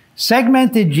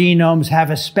 Segmented genomes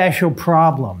have a special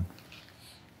problem,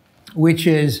 which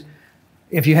is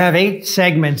if you have 8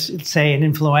 segments, say an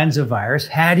influenza virus,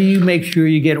 how do you make sure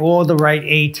you get all the right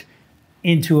 8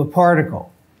 into a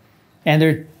particle? And there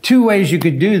are 2 ways you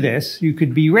could do this. You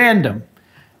could be random.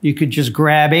 You could just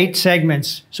grab 8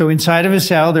 segments. So inside of a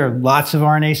cell, there are lots of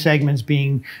RNA segments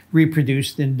being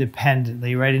reproduced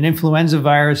independently, right? In influenza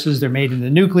viruses, they're made in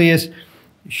the nucleus,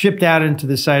 shipped out into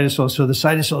the cytosol. So the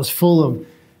cytosol is full of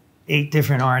 8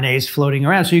 different RNAs floating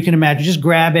around. So you can imagine, just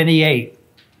grab any 8.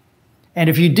 And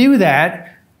if you do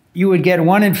that, you would get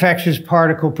 1 infectious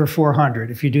particle per 400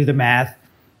 if you do the math,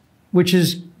 which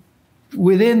is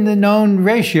within the known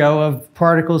ratio of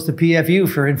particles to PFU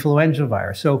for influenza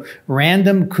virus. So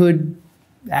random could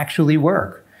actually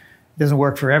work. It doesn't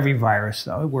work for every virus,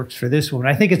 though. It works for this one.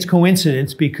 I think it's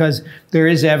coincidence because there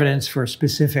is evidence for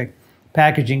specific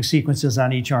packaging sequences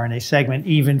on each RNA segment,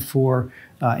 even for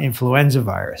influenza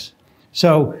virus.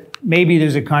 So maybe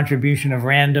there's a contribution of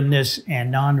randomness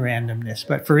and non-randomness.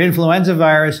 But for influenza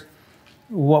virus,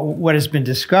 what has been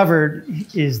discovered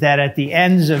is that at the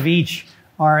ends of each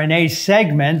RNA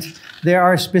segment, there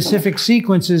are specific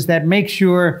sequences that make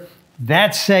sure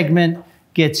that segment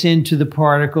gets into the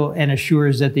particle and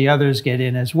assures that the others get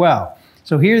in as well.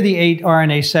 So here are the 8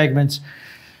 RNA segments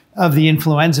of the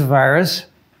influenza virus.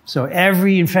 So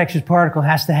every infectious particle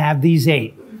has to have these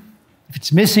 8. If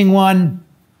it's missing one,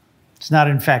 it's not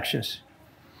infectious.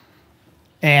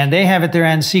 And they have at their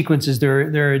end sequences.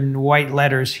 They're in white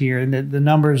letters here, and the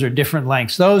numbers are different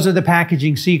lengths. Those are the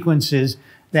packaging sequences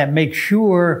that make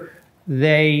sure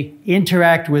they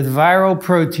interact with viral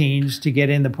proteins to get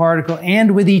in the particle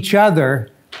and with each other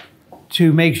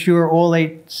to make sure all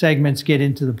 8 segments get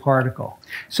into the particle.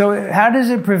 So how does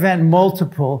it prevent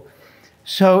multiple?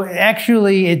 So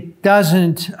actually it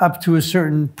doesn't up to a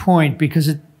certain point, because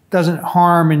it doesn't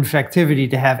harm infectivity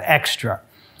to have extra.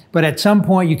 But at some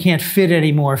point you can't fit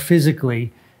any more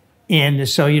physically in,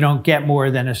 so you don't get more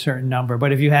than a certain number.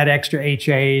 But if you had extra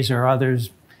HAs or others,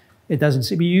 it doesn't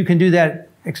seem, you can do that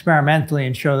experimentally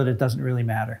and show that it doesn't really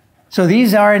matter. So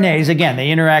these RNAs, again,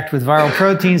 they interact with viral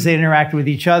proteins, they interact with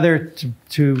each other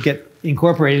to get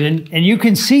incorporated. And you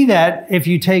can see that if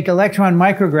you take electron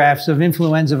micrographs of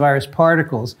influenza virus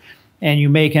particles and you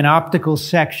make an optical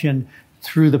section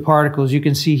through the particles, you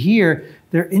can see here,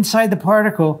 they're inside the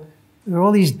particle, there are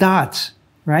all these dots,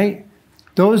 right?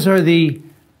 Those are the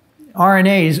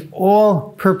RNAs all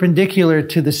perpendicular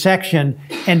to the section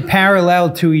and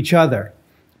parallel to each other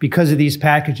because of these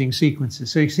packaging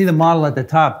sequences. So you can see the model at the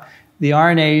top. The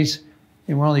RNAs,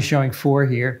 and we're only showing 4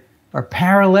 here, are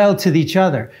parallel to each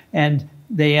other, and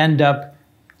they end up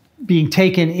being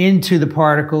taken into the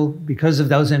particle because of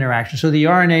those interactions. So the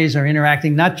RNAs are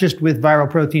interacting not just with viral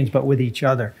proteins, but with each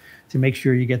other to make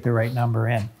sure you get the right number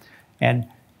in. And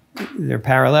they're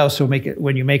parallel, so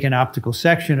when you make an optical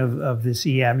section of this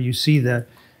EM, you see the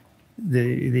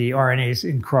RNAs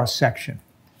in cross-section.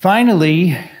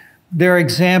 Finally, there are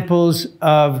examples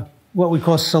of what we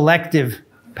call selective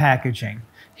packaging.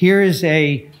 Here is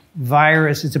a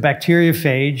virus, it's a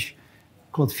bacteriophage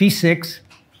called Phe6,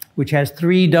 which has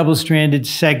 3 double-stranded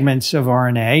segments of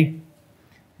RNA.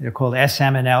 They're called SM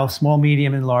and L, small,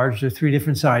 medium, and large. They're 3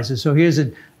 different sizes. So here's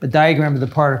a diagram of the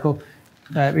particle.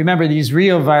 Remember, these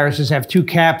reoviruses have 2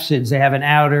 capsids. They have an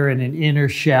outer and an inner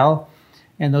shell,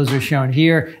 and those are shown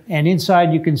here. And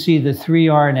inside you can see the 3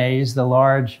 RNAs, the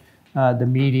large, the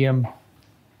medium,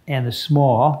 and the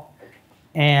small.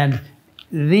 And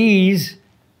these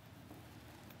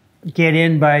get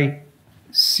in by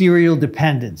serial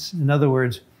dependence. In other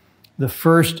words, the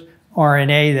first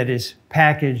RNA that is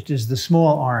packaged is the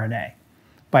small RNA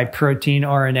by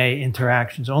protein-RNA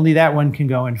interactions. Only that one can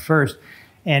go in first.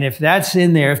 And if that's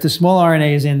in there, if the small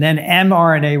RNA is in, then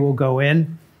mRNA will go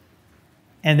in,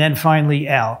 and then finally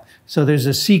L. So there's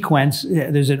a sequence,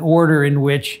 there's an order in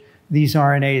which these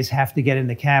RNAs have to get in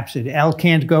the capsid. L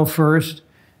can't go first,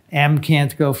 M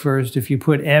can't go first. If you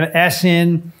put S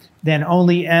in, then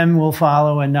only M will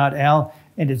follow and not L,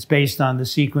 and it's based on the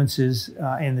sequences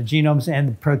in the genomes and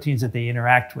the proteins that they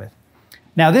interact with.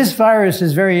 Now this virus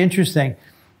is very interesting.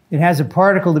 It has a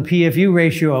particle to PFU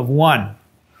ratio of 1.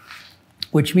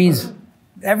 Which means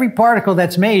every particle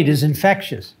that's made is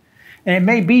infectious. And it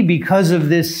may be because of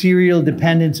this serial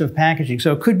dependence of packaging.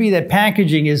 So it could be that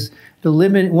packaging is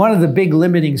one of the big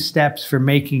limiting steps for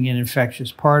making an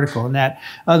infectious particle, and that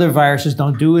other viruses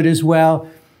don't do it as well.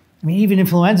 I mean, even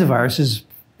influenza virus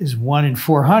is 1 in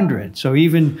 400. So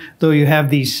even though you have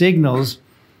these signals,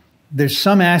 there's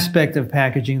some aspect of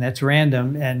packaging that's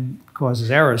random and causes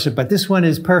errors. But this one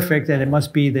is perfect, and it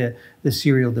must be the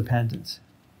serial dependence.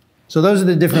 So those are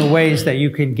the different ways that you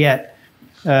can get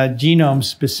genomes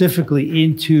specifically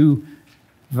into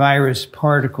virus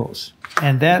particles.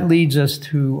 And that leads us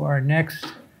to our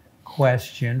next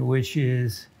question, which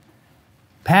is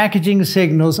packaging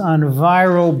signals on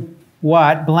viral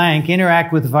what blank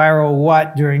interact with viral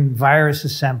what during virus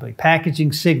assembly.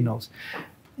 Packaging signals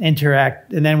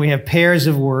interact, and then we have pairs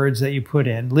of words that you put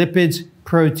in. Lipids,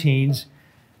 proteins,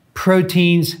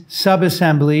 proteins,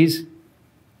 subassemblies,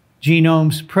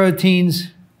 genomes, proteins,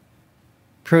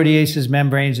 proteases,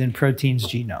 membranes, and proteins,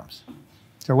 genomes.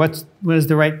 So what is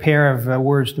the right pair of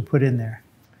words to put in there?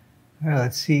 Well,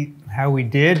 let's see how we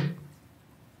did.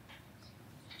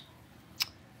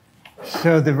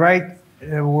 So the right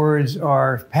words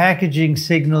are packaging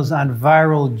signals on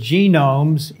viral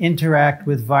genomes interact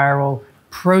with viral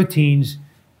proteins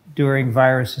during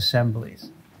virus assemblies.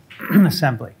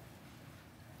 assembly.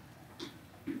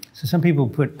 So some people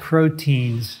put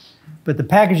proteins, but the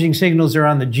packaging signals are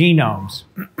on the genomes.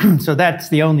 So that's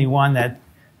the only one that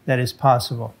is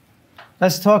possible.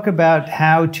 Let's talk about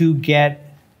how to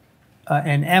get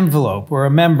an envelope or a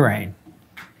membrane.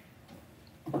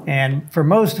 And for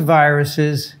most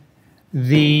viruses,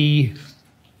 the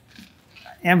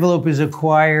envelope is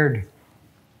acquired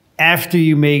after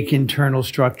you make internal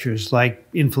structures like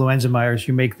influenza virus,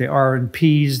 you make the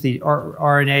RNPs, the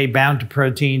RNA bound to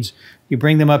proteins, you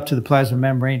bring them up to the plasma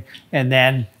membrane, and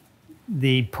then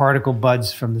the particle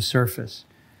buds from the surface.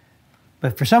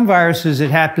 But for some viruses, it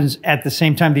happens at the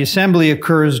same time. The assembly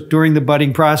occurs during the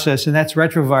budding process, and that's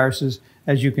retroviruses,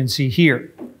 as you can see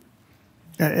here,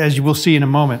 as you will see in a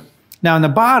moment. Now, on the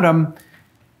bottom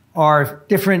are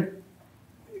different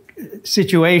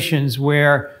situations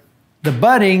where the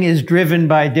budding is driven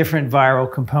by different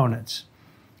viral components.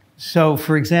 So,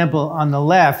 for example, on the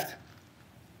left,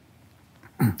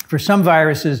 for some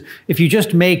viruses, if you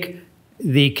just make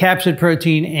the capsid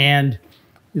protein and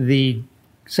the,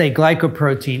 say,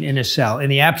 glycoprotein in a cell, in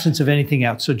the absence of anything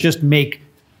else, so just make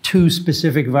two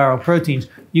specific viral proteins,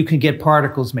 you can get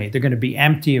particles made. They're going to be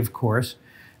empty, of course,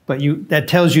 but that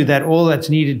tells you that all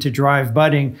that's needed to drive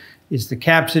budding is the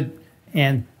capsid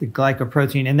and the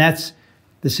glycoprotein, and that's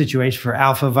the situation for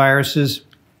alpha viruses,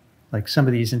 like some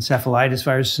of these encephalitis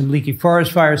viruses, some leaky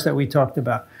forest virus that we talked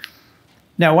about.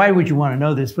 Now, why would you want to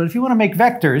know this? But if you want to make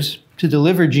vectors to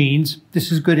deliver genes,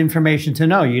 this is good information to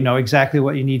know. You know exactly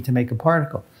what you need to make a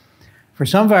particle. For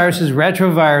some viruses,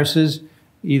 retroviruses,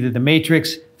 either the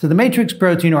matrix, so the matrix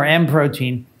protein or M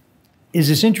protein is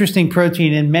this interesting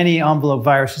protein in many envelope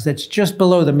viruses that's just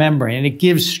below the membrane, and it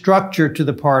gives structure to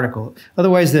the particle.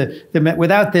 Otherwise,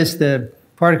 without this, the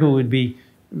particle would be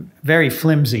very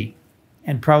flimsy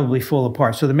and probably fall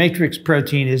apart. So the matrix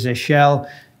protein is a shell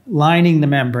lining the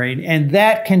membrane, and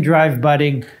that can drive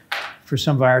budding for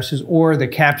some viruses, or the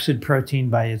capsid protein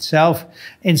by itself.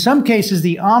 In some cases,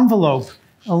 the envelope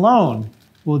alone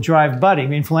will drive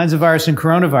budding, influenza virus and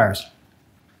coronavirus.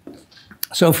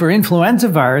 So for influenza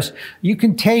virus, you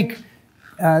can take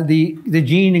the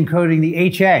gene encoding the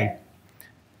HA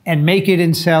and make it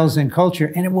in cells in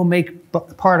culture, and it will make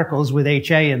particles with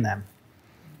HA in them.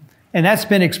 And that's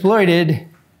been exploited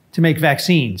to make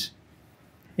vaccines.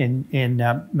 In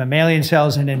mammalian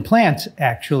cells and in plants,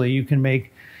 actually, you can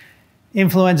make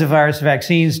influenza virus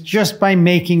vaccines just by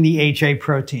making the HA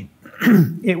protein.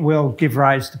 It will give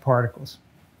rise to particles.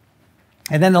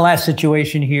 And then the last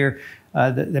situation here,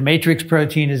 the matrix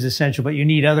protein is essential, but you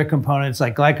need other components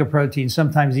like glycoprotein,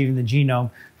 sometimes even the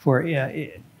genome, for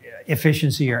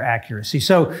efficiency or accuracy.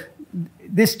 So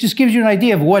this just gives you an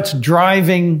idea of what's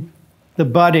driving the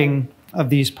budding of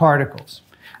these particles.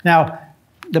 Now,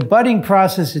 the budding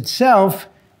process itself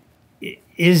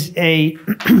is a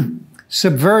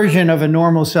subversion of a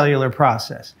normal cellular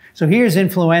process. So here's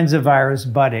influenza virus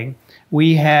budding.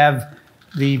 We have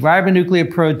the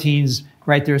ribonucleoproteins,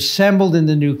 right? They're assembled in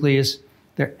the nucleus.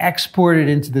 They're exported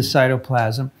into the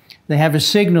cytoplasm. They have a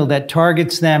signal that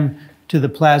targets them to the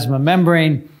plasma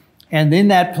membrane. And in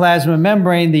that plasma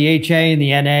membrane, the HA and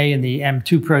the NA and the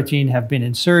M2 protein have been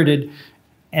inserted.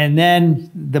 And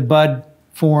then the bud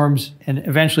forms, and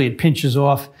eventually it pinches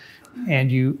off,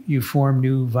 and you form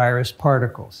new virus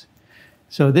particles.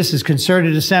 So this is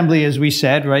concerted assembly, as we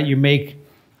said, right? You make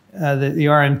the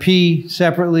RNP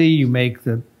separately, you make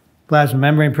the plasma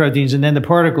membrane proteins, and then the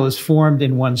particle is formed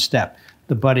in one step,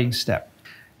 the budding step.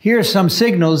 Here are some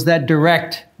signals that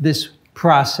direct this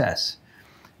process.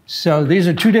 So these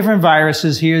are two different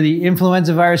viruses here, the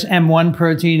influenza virus M1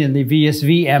 protein and the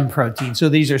VSV M protein. So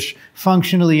these are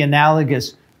functionally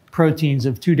analogous proteins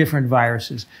of two different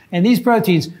viruses. And these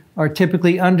proteins are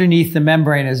typically underneath the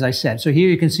membrane, as I said. So here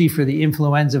you can see for the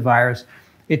influenza virus,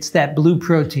 it's that blue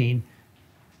protein.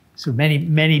 So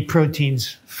many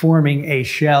proteins forming a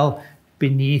shell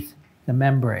beneath the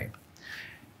membrane.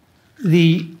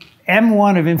 The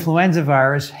M1 of influenza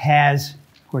virus has,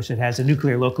 of course, it has a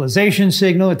nuclear localization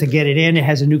signal to get it in. It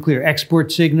has a nuclear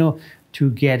export signal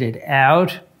to get it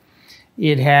out.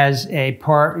 It has a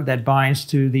part that binds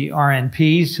to the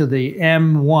RNP. So the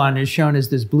M1 is shown as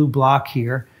this blue block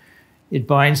here. It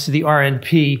binds to the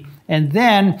RNP. And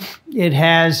then it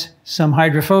has some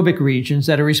hydrophobic regions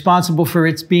that are responsible for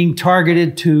its being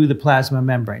targeted to the plasma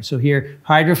membrane. So here,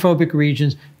 hydrophobic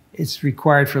regions, it's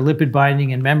required for lipid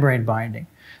binding and membrane binding.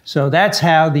 So that's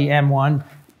how the M1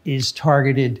 is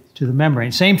targeted to the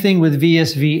membrane. Same thing with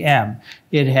VSV-M.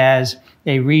 It has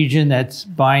a region that's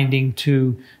binding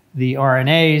to the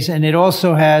RNAs, and it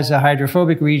also has a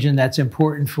hydrophobic region that's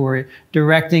important for it,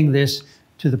 directing this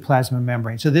to the plasma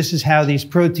membrane. So this is how these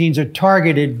proteins are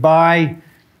targeted by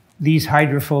these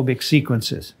hydrophobic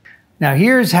sequences. Now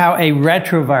here's how a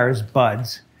retrovirus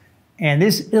buds, and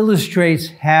this illustrates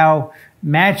how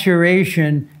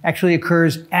maturation actually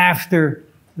occurs after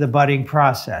the budding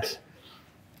process.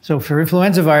 So for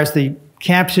influenza virus, the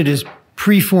capsid is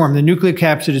preformed, the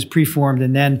nucleocapsid is preformed,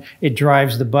 and then it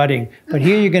drives the budding. But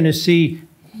here you're going to see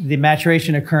the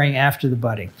maturation occurring after the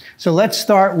budding. So let's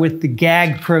start with the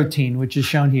GAG protein, which is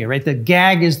shown here, right? The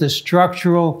GAG is the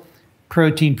structural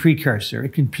protein precursor.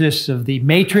 It consists of the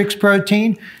matrix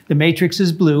protein. The matrix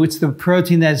is blue. It's the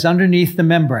protein that's underneath the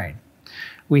membrane.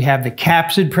 We have the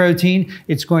capsid protein.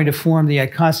 It's going to form the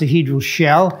icosahedral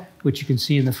shell, which you can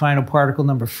see in the final particle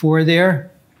number 4 there.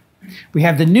 We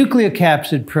have the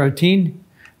nucleocapsid protein,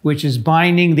 which is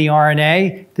binding the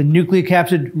RNA. The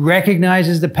nucleocapsid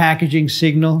recognizes the packaging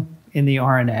signal in the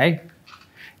RNA.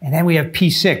 And then we have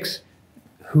P6,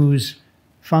 whose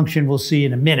function we'll see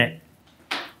in a minute.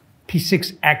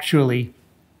 P6 actually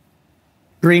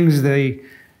brings the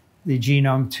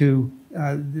genome to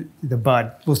the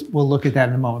bud. We'll look at that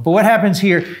in a moment. But what happens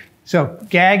here, so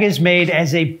GAG is made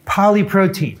as a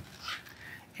polyprotein.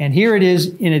 And here it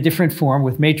is in a different form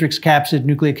with matrix capsid,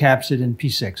 nucleocapsid, and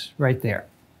P6 right there.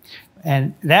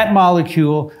 And that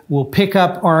molecule will pick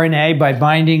up RNA by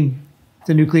binding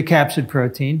the nucleocapsid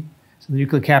protein. So the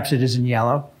nucleocapsid is in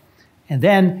yellow. And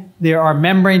then there are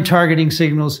membrane targeting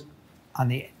signals on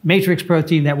the matrix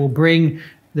protein that will bring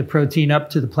the protein up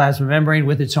to the plasma membrane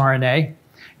with its RNA.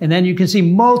 And then you can see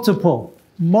multiple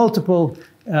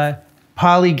polygag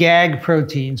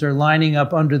proteins are lining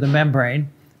up under the membrane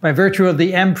by virtue of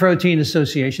the M protein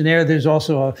association. There's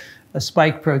also a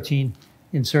spike protein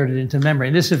inserted into the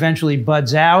membrane. This eventually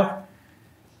buds out.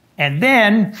 And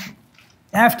then,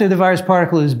 after the virus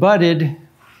particle is budded,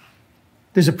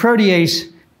 there's a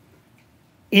protease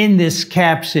in this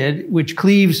capsid, which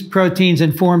cleaves proteins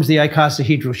and forms the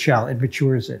icosahedral shell. It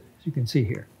matures it, as you can see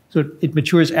here. So it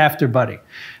matures after budding.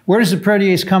 Where does the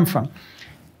protease come from?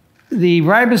 The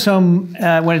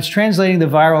ribosome, when it's translating the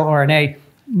viral RNA,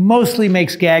 mostly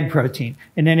makes GAG protein,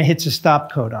 and then it hits a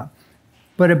stop codon.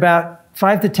 But about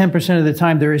 5 to 10% of the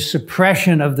time, there is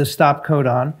suppression of the stop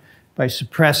codon by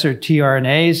suppressor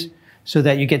tRNAs, so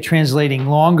that you get translating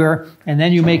longer, and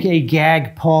then you make a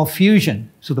GAG-Pol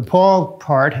fusion. So the Pol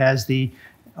part has the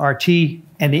RT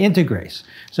and the integrase.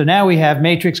 So now we have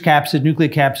matrix capsid,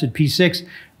 nucleocapsid, P6,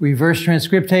 reverse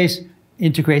transcriptase,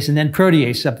 integrase, and then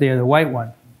protease up there, the white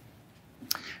one.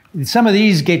 Some of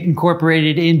these get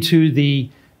incorporated into the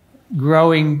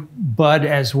growing bud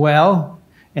as well,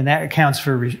 and that accounts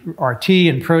for RT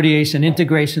and protease and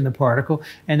integrase in the particle.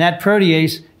 And that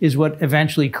protease is what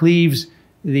eventually cleaves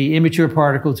the immature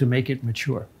particle to make it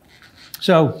mature.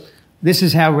 So this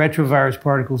is how retrovirus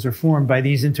particles are formed by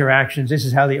these interactions. This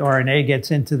is how the RNA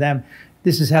gets into them.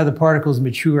 This is how the particles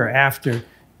mature after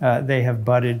they have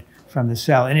budded from the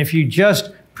cell. And if you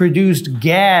just produced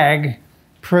GAG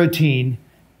protein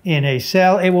in a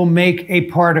cell, it will make a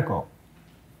particle.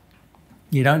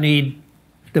 You don't need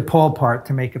the Pol part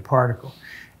to make a particle.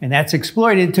 And that's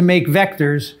exploited to make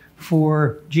vectors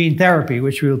for gene therapy,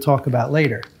 which we'll talk about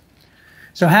later.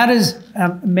 So how does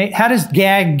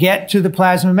GAG get to the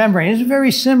plasma membrane? It's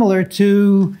very similar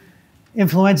to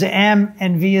influenza M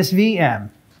and VSV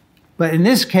M. But in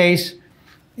this case,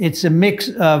 it's a mix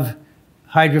of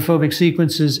hydrophobic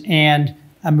sequences and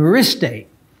a myristate.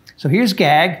 So here's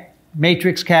GAG,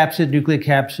 matrix capsid,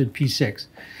 nucleocapsid, P6.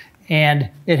 And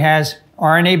it has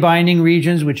RNA binding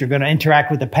regions, which are going to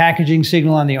interact with the packaging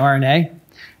signal on the RNA.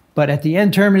 But at the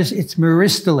N-terminus, it's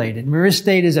myristylated.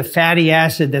 Myristate is a fatty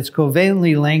acid that's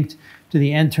covalently linked to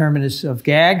the N-terminus of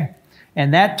GAG,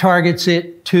 and that targets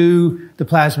it to the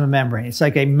plasma membrane. It's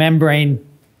like a membrane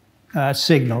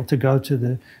signal to go to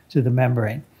the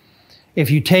membrane.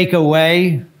 If you take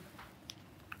away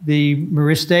the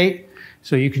myristate,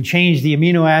 so you can change the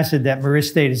amino acid that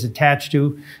myristate is attached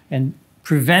to and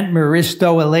prevent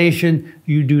myristoylation,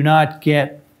 you do not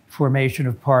get formation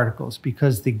of particles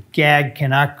because the GAG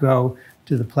cannot go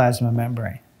to the plasma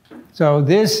membrane. So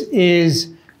this is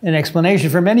an explanation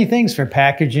for many things, for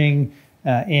packaging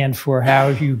and for how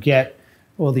you get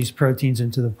all these proteins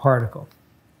into the particle.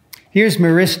 Here's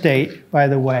myristate, by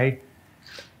the way.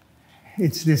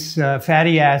 It's this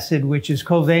fatty acid which is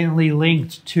covalently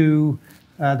linked to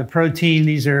the protein.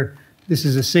 This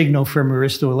is a signal for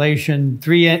myristoylation.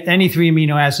 Any three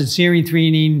amino acids, serine,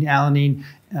 threonine, alanine,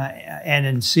 N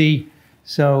and C.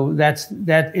 So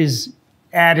that is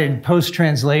added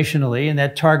post-translationally, and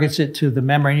that targets it to the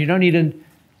membrane. You don't need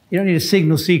a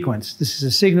signal sequence. This is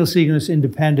a signal sequence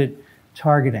independent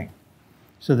targeting.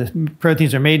 So the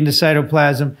proteins are made in the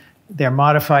cytoplasm. They're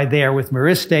modified there with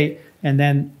myristate, and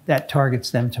then that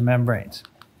targets them to membranes.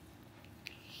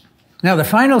 Now the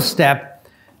final step,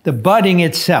 the budding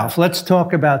itself. Let's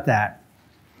talk about that.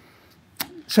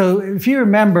 So if you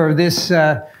remember this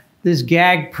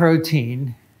GAG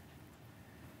protein,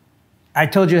 I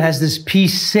told you it has this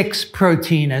P6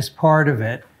 protein as part of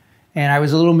it. And I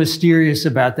was a little mysterious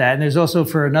about that. And there's also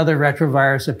for another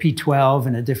retrovirus, a P12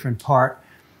 in a different part.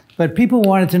 But people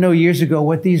wanted to know years ago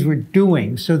what these were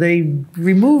doing. So they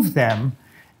removed them.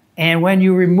 And when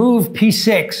you remove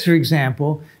P6, for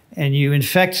example, and you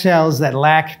infect cells that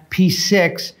lack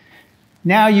P6,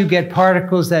 now you get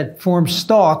particles that form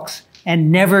stalks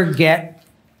and never get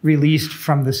released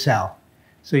from the cell.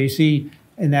 So you see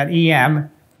in that EM,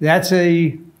 that's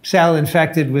a cell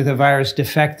infected with a virus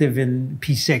defective in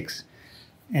P6.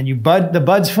 And the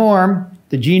buds form,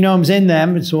 the genome's in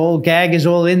them, GAG is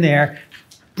all in there,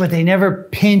 but they never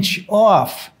pinch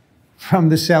off from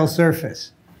the cell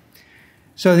surface.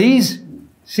 So these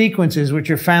sequences,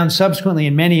 which are found subsequently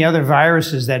in many other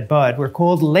viruses that bud, were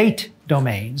called late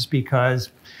domains because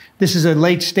this is a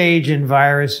late stage in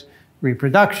virus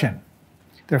reproduction.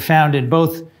 They're found in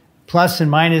both plus and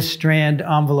minus strand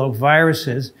envelope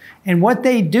viruses. And what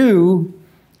they do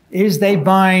is they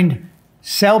bind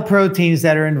cell proteins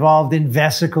that are involved in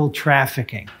vesicle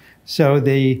trafficking. So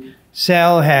the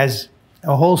cell has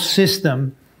a whole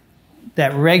system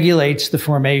that regulates the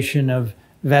formation of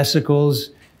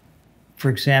vesicles. For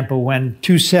example, when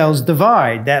two cells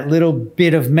divide, that little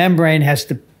bit of membrane has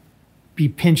to be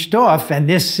pinched off, and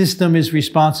this system is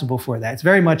responsible for that. It's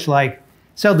very much like,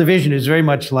 cell division is very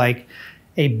much like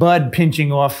a bud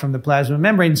pinching off from the plasma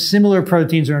membrane. Similar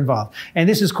proteins are involved. And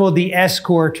this is called the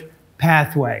escort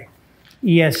pathway,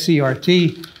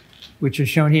 ESCRT, which is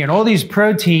shown here. And all these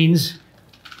proteins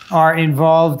are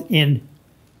involved in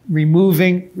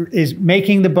making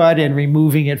the bud and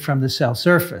removing it from the cell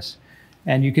surface.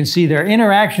 And you can see there are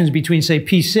interactions between, say,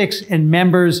 P6 and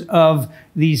members of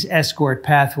these escort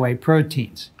pathway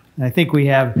proteins. And I think we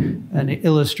have an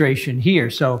illustration here.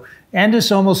 So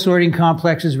endosomal sorting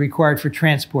complex is required for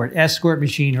transport. Escort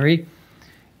machinery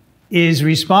is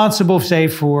responsible, say,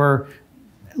 for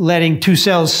letting two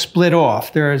cells split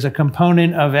off. There is a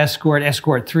component of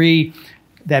escort3,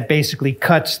 that basically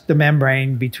cuts the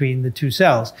membrane between the two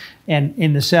cells. And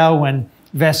in the cell, when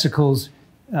vesicles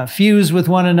fuse with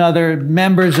one another,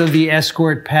 members of the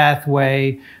escort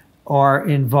pathway are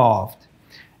involved.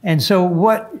 And so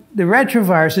what the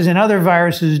retroviruses and other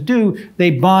viruses do,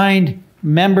 they bind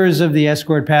members of the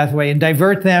escort pathway and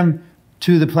divert them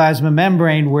to the plasma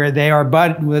membrane where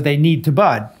they need to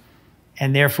bud.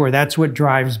 And therefore, that's what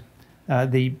drives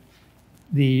the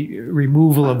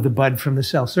removal of the bud from the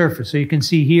cell surface. So you can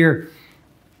see here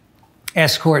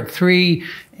escort3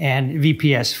 and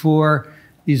VPS4.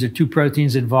 These are two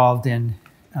proteins involved in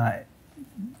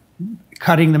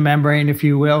cutting the membrane, if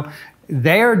you will.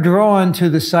 They are drawn to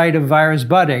the site of virus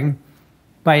budding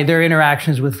by their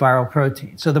interactions with viral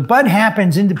proteins. So the bud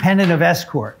happens independent of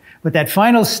escort, but that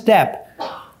final step,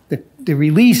 the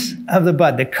release of the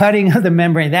bud, the cutting of the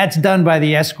membrane, that's done by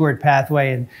the escort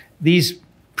pathway, and these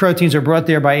proteins are brought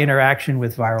there by interaction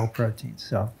with viral proteins.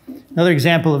 So another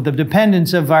example of the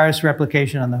dependence of virus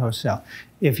replication on the host cell.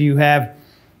 If you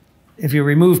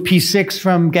remove P6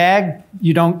 from GAG,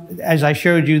 you don't, as I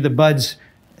showed you, the buds,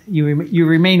 you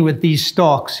remain with these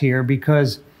stalks here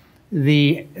because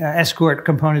the escort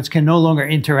components can no longer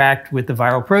interact with the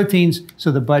viral proteins,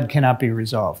 so the bud cannot be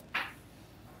resolved.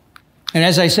 And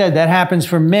as I said, that happens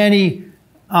for many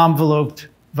enveloped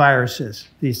viruses.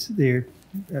 The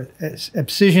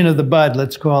abscission of the bud,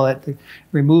 let's call it, the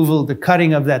removal, the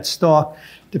cutting of that stalk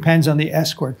depends on the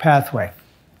escort pathway.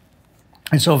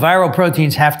 And so viral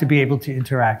proteins have to be able to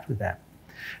interact with that.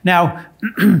 Now,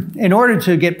 in order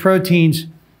to get proteins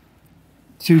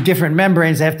to different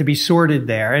membranes, they have to be sorted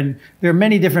there. And there are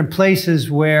many different places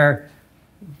where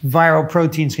viral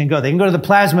proteins can go. They can go to the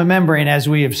plasma membrane, as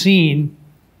we have seen,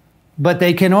 but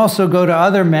they can also go to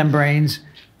other membranes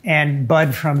and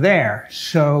bud from there.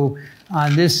 So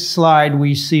on this slide,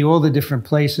 we see all the different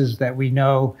places that we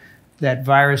know that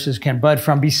viruses can bud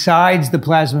from besides the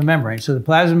plasma membrane. So the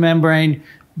plasma membrane,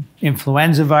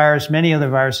 influenza virus, many other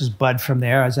viruses bud from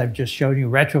there, as I've just shown you,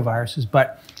 retroviruses.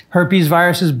 But herpes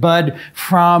viruses bud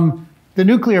from the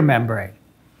nuclear membrane.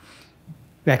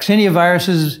 Vaccinia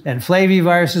viruses and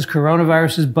flaviviruses,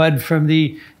 coronaviruses bud from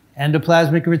the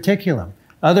endoplasmic reticulum.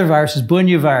 Other viruses,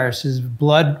 Bunya viruses,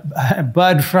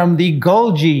 bud from the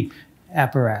Golgi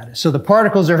apparatus. So the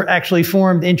particles are actually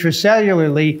formed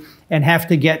intracellularly and have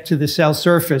to get to the cell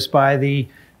surface by the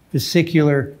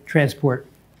vesicular transport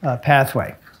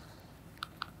pathway.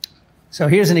 So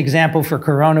here's an example for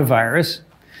coronavirus.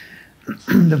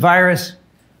 The virus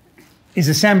is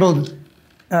assembled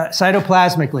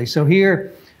cytoplasmically. So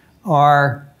here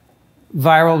are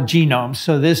viral genomes.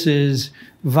 So this is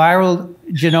viral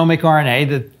genomic RNA,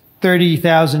 the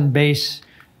 30,000 base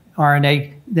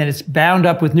RNA, then it's bound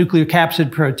up with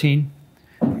nucleocapsid protein.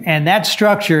 And that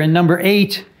structure in number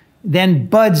 8 then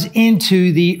buds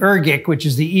into the ergic, which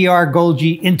is the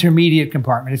ER-Golgi intermediate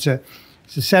compartment. It's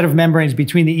a set of membranes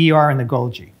between the ER and the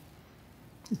Golgi.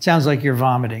 It sounds like you're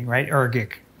vomiting, right?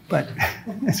 Ergic, but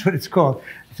that's what it's called.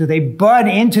 So they bud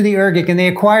into the ergic and they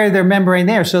acquire their membrane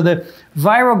there. So the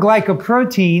viral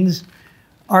glycoproteins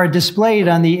are displayed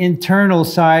on the internal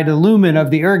side, the lumen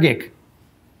of the ergic.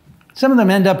 Some of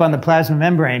them end up on the plasma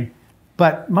membrane,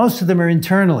 but most of them are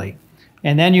internally.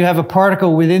 And then you have a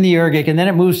particle within the ergic, and then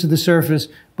it moves to the surface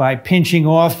by pinching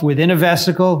off within a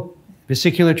vesicle,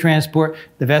 vesicular transport.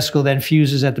 The vesicle then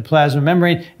fuses at the plasma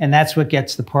membrane, and that's what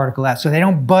gets the particle out. So they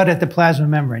don't bud at the plasma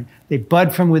membrane. They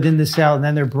bud from within the cell, and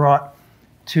then they're brought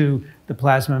to the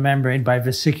plasma membrane by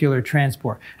vesicular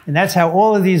transport. And that's how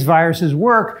all of these viruses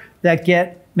work that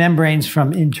get membranes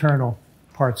from internal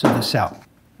parts of the cell.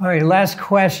 All right, last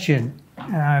question.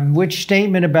 Which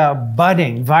statement about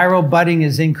budding, viral budding,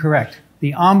 is incorrect?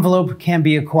 The envelope can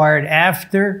be acquired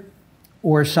after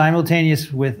or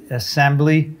simultaneous with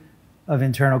assembly of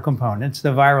internal components. The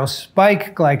viral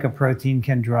spike glycoprotein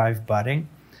can drive budding.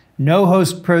 No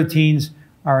host proteins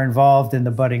are involved in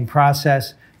the budding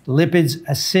process. Lipids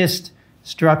assist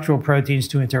structural proteins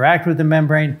to interact with the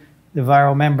membrane. The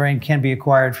viral membrane can be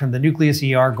acquired from the nucleus,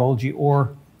 ER, Golgi,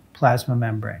 or plasma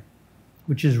membrane,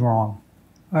 which is wrong.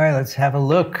 All right, let's have a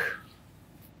look.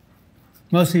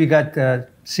 Most of you got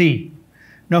C.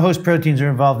 No host proteins are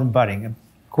involved in budding. Of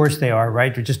course they are,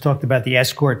 right? We just talked about the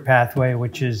escort pathway,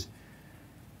 which is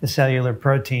the cellular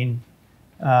protein.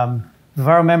 The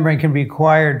viral membrane can be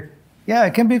acquired. Yeah,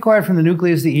 it can be acquired from the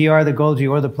nucleus, the ER, the Golgi,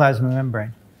 or the plasma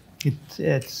membrane.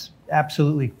 It's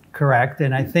absolutely correct,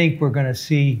 and I think we're going to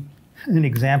see an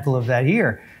example of that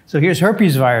here. So here's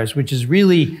herpes virus, which is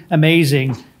really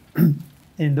amazing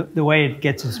in the way it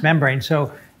gets its membrane.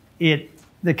 So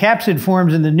the capsid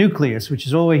forms in the nucleus, which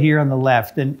is all the way here on the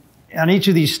left. And on each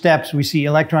of these steps, we see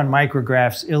electron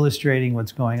micrographs illustrating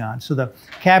what's going on. So the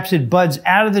capsid buds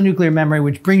out of the nuclear membrane,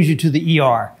 which brings you to the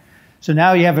ER. So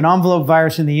now you have an envelope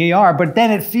virus in the ER, but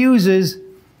then it fuses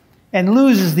and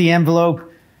loses the envelope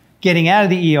getting out of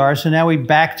the ER. So now we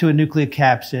back to a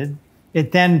nucleocapsid.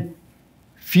 It then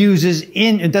fuses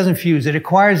in, it doesn't fuse, it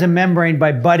acquires a membrane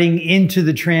by budding into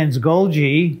the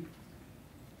trans-Golgi,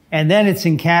 and then it's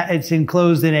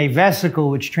enclosed in a vesicle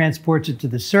which transports it to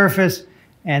the surface,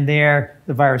 and there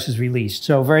the virus is released.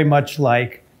 So very much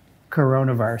like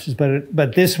coronaviruses,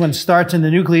 but this one starts in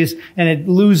the nucleus and it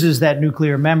loses that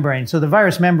nuclear membrane. So the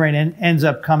virus membrane ends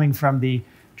up coming from the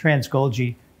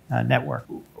trans-Golgi network.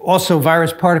 Also,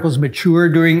 virus particles mature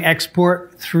during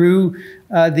export through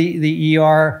the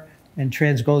ER and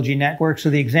trans-Golgi network. So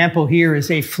the example here is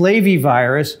a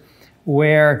flavivirus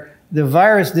where the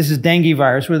virus, this is dengue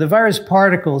virus, where the virus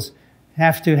particles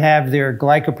have to have their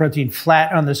glycoprotein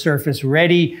flat on the surface,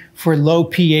 ready for low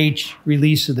pH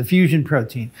release of the fusion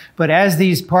protein. But as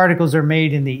these particles are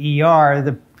made in the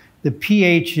ER, the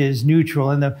pH is neutral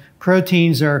and the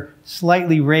proteins are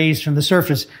slightly raised from the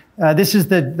surface. This is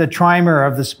the trimer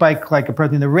of the spike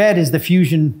glycoprotein. The red is the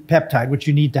fusion peptide, which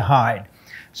you need to hide.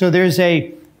 So there's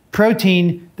a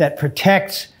protein that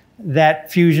protects that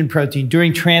fusion protein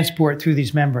during transport through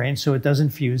these membranes so it doesn't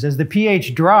fuse. As the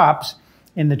pH drops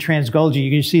in the trans-Golgi, you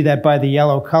can see that by the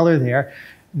yellow color there,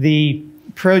 the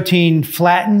protein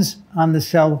flattens on the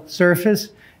cell surface,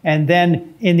 and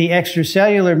then in the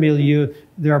extracellular milieu,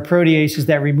 there are proteases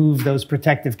that remove those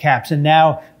protective caps, and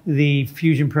now the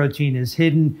fusion protein is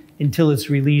hidden until it's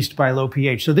released by low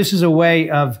pH. So this is a way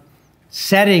of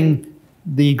setting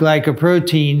the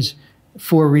glycoproteins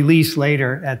for release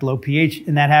later at low pH,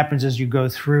 and that happens as you go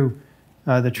through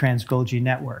the trans-Golgi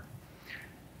network.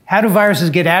 How do viruses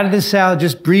get out of the cell?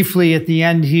 Just briefly at the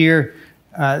end here,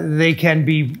 they can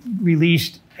be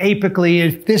released apically.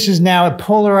 If this is now a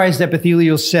polarized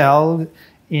epithelial cell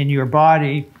in your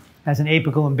body, has an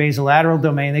apical and basolateral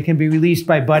domain, they can be released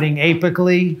by budding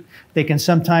apically. They can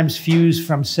sometimes fuse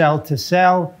from cell to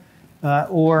cell,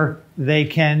 or they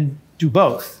can do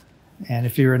both. And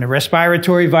if you're in a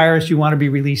respiratory virus, you want to be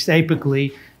released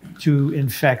apically to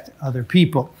infect other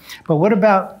people. But what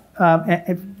about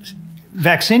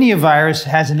vaccinia virus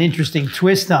has an interesting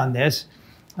twist on this.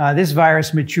 This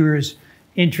virus matures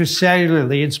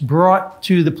intracellularly. It's brought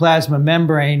to the plasma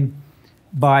membrane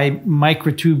by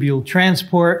microtubule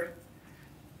transport.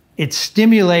 It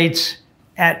stimulates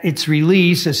at its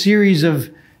release a series of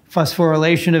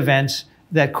phosphorylation events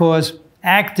that cause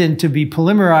actin to be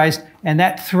polymerized, and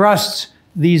that thrusts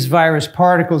these virus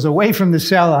particles away from the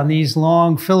cell on these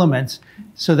long filaments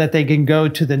so that they can go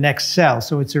to the next cell.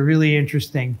 So it's a really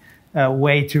interesting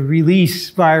way to release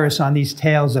virus on these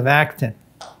tails of actin.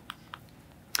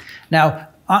 Now,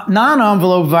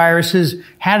 Non-envelope viruses,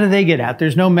 how do they get out?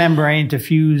 There's no membrane to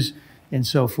fuse and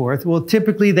so forth. Well,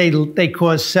 typically they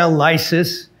cause cell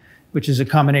lysis, which is a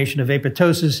combination of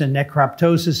apoptosis and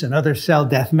necroptosis and other cell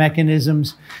death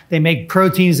mechanisms. They make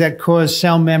proteins that cause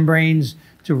cell membranes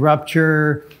to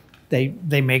rupture. They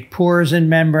make pores in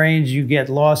membranes. You get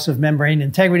loss of membrane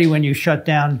integrity when you shut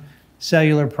down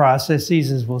cellular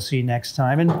processes, as we'll see next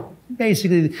time. And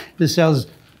basically, the cells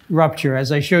rupture.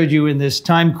 As I showed you in this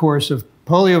time course of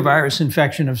poliovirus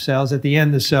infection of cells, at the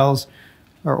end, the cells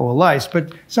are all lysed.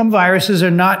 But some viruses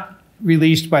are not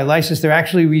released by lysis. They're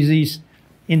actually released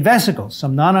in vesicles.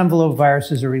 Some non-envelope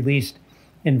viruses are released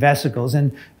in vesicles.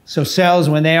 And so cells,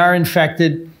 when they are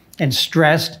infected and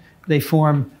stressed, they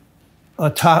form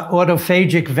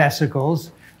autophagic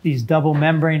vesicles, these double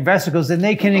membrane vesicles, and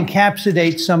they can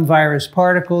encapsulate some virus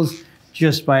particles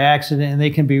just by accident, and they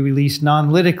can be released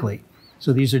non-lytically.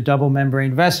 So these are double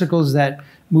membrane vesicles that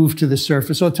move to the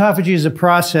surface. Autophagy is a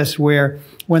process where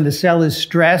when the cell is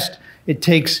stressed, it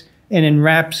takes and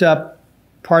enwraps up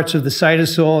parts of the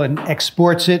cytosol and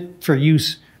exports it for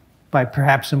use by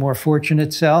perhaps a more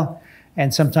fortunate cell.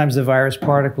 And sometimes the virus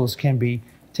particles can be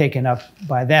taken up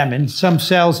by them. And some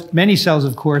cells, many cells,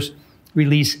 of course,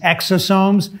 release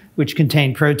exosomes, which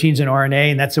contain proteins and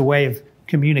RNA, and that's a way of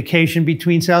communication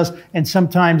between cells. And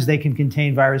sometimes they can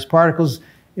contain virus particles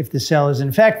if the cell is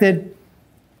infected,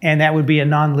 and that would be a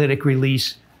non-lytic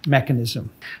release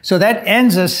mechanism. So that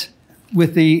ends us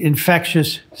with the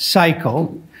infectious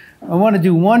cycle. I want to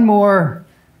do one more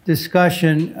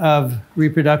discussion of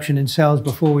reproduction in cells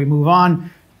before we move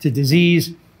on to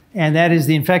disease, and that is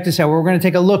the infected cell. We're going to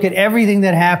take a look at everything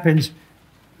that happens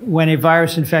when a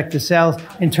virus infects a cell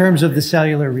in terms of the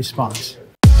cellular response.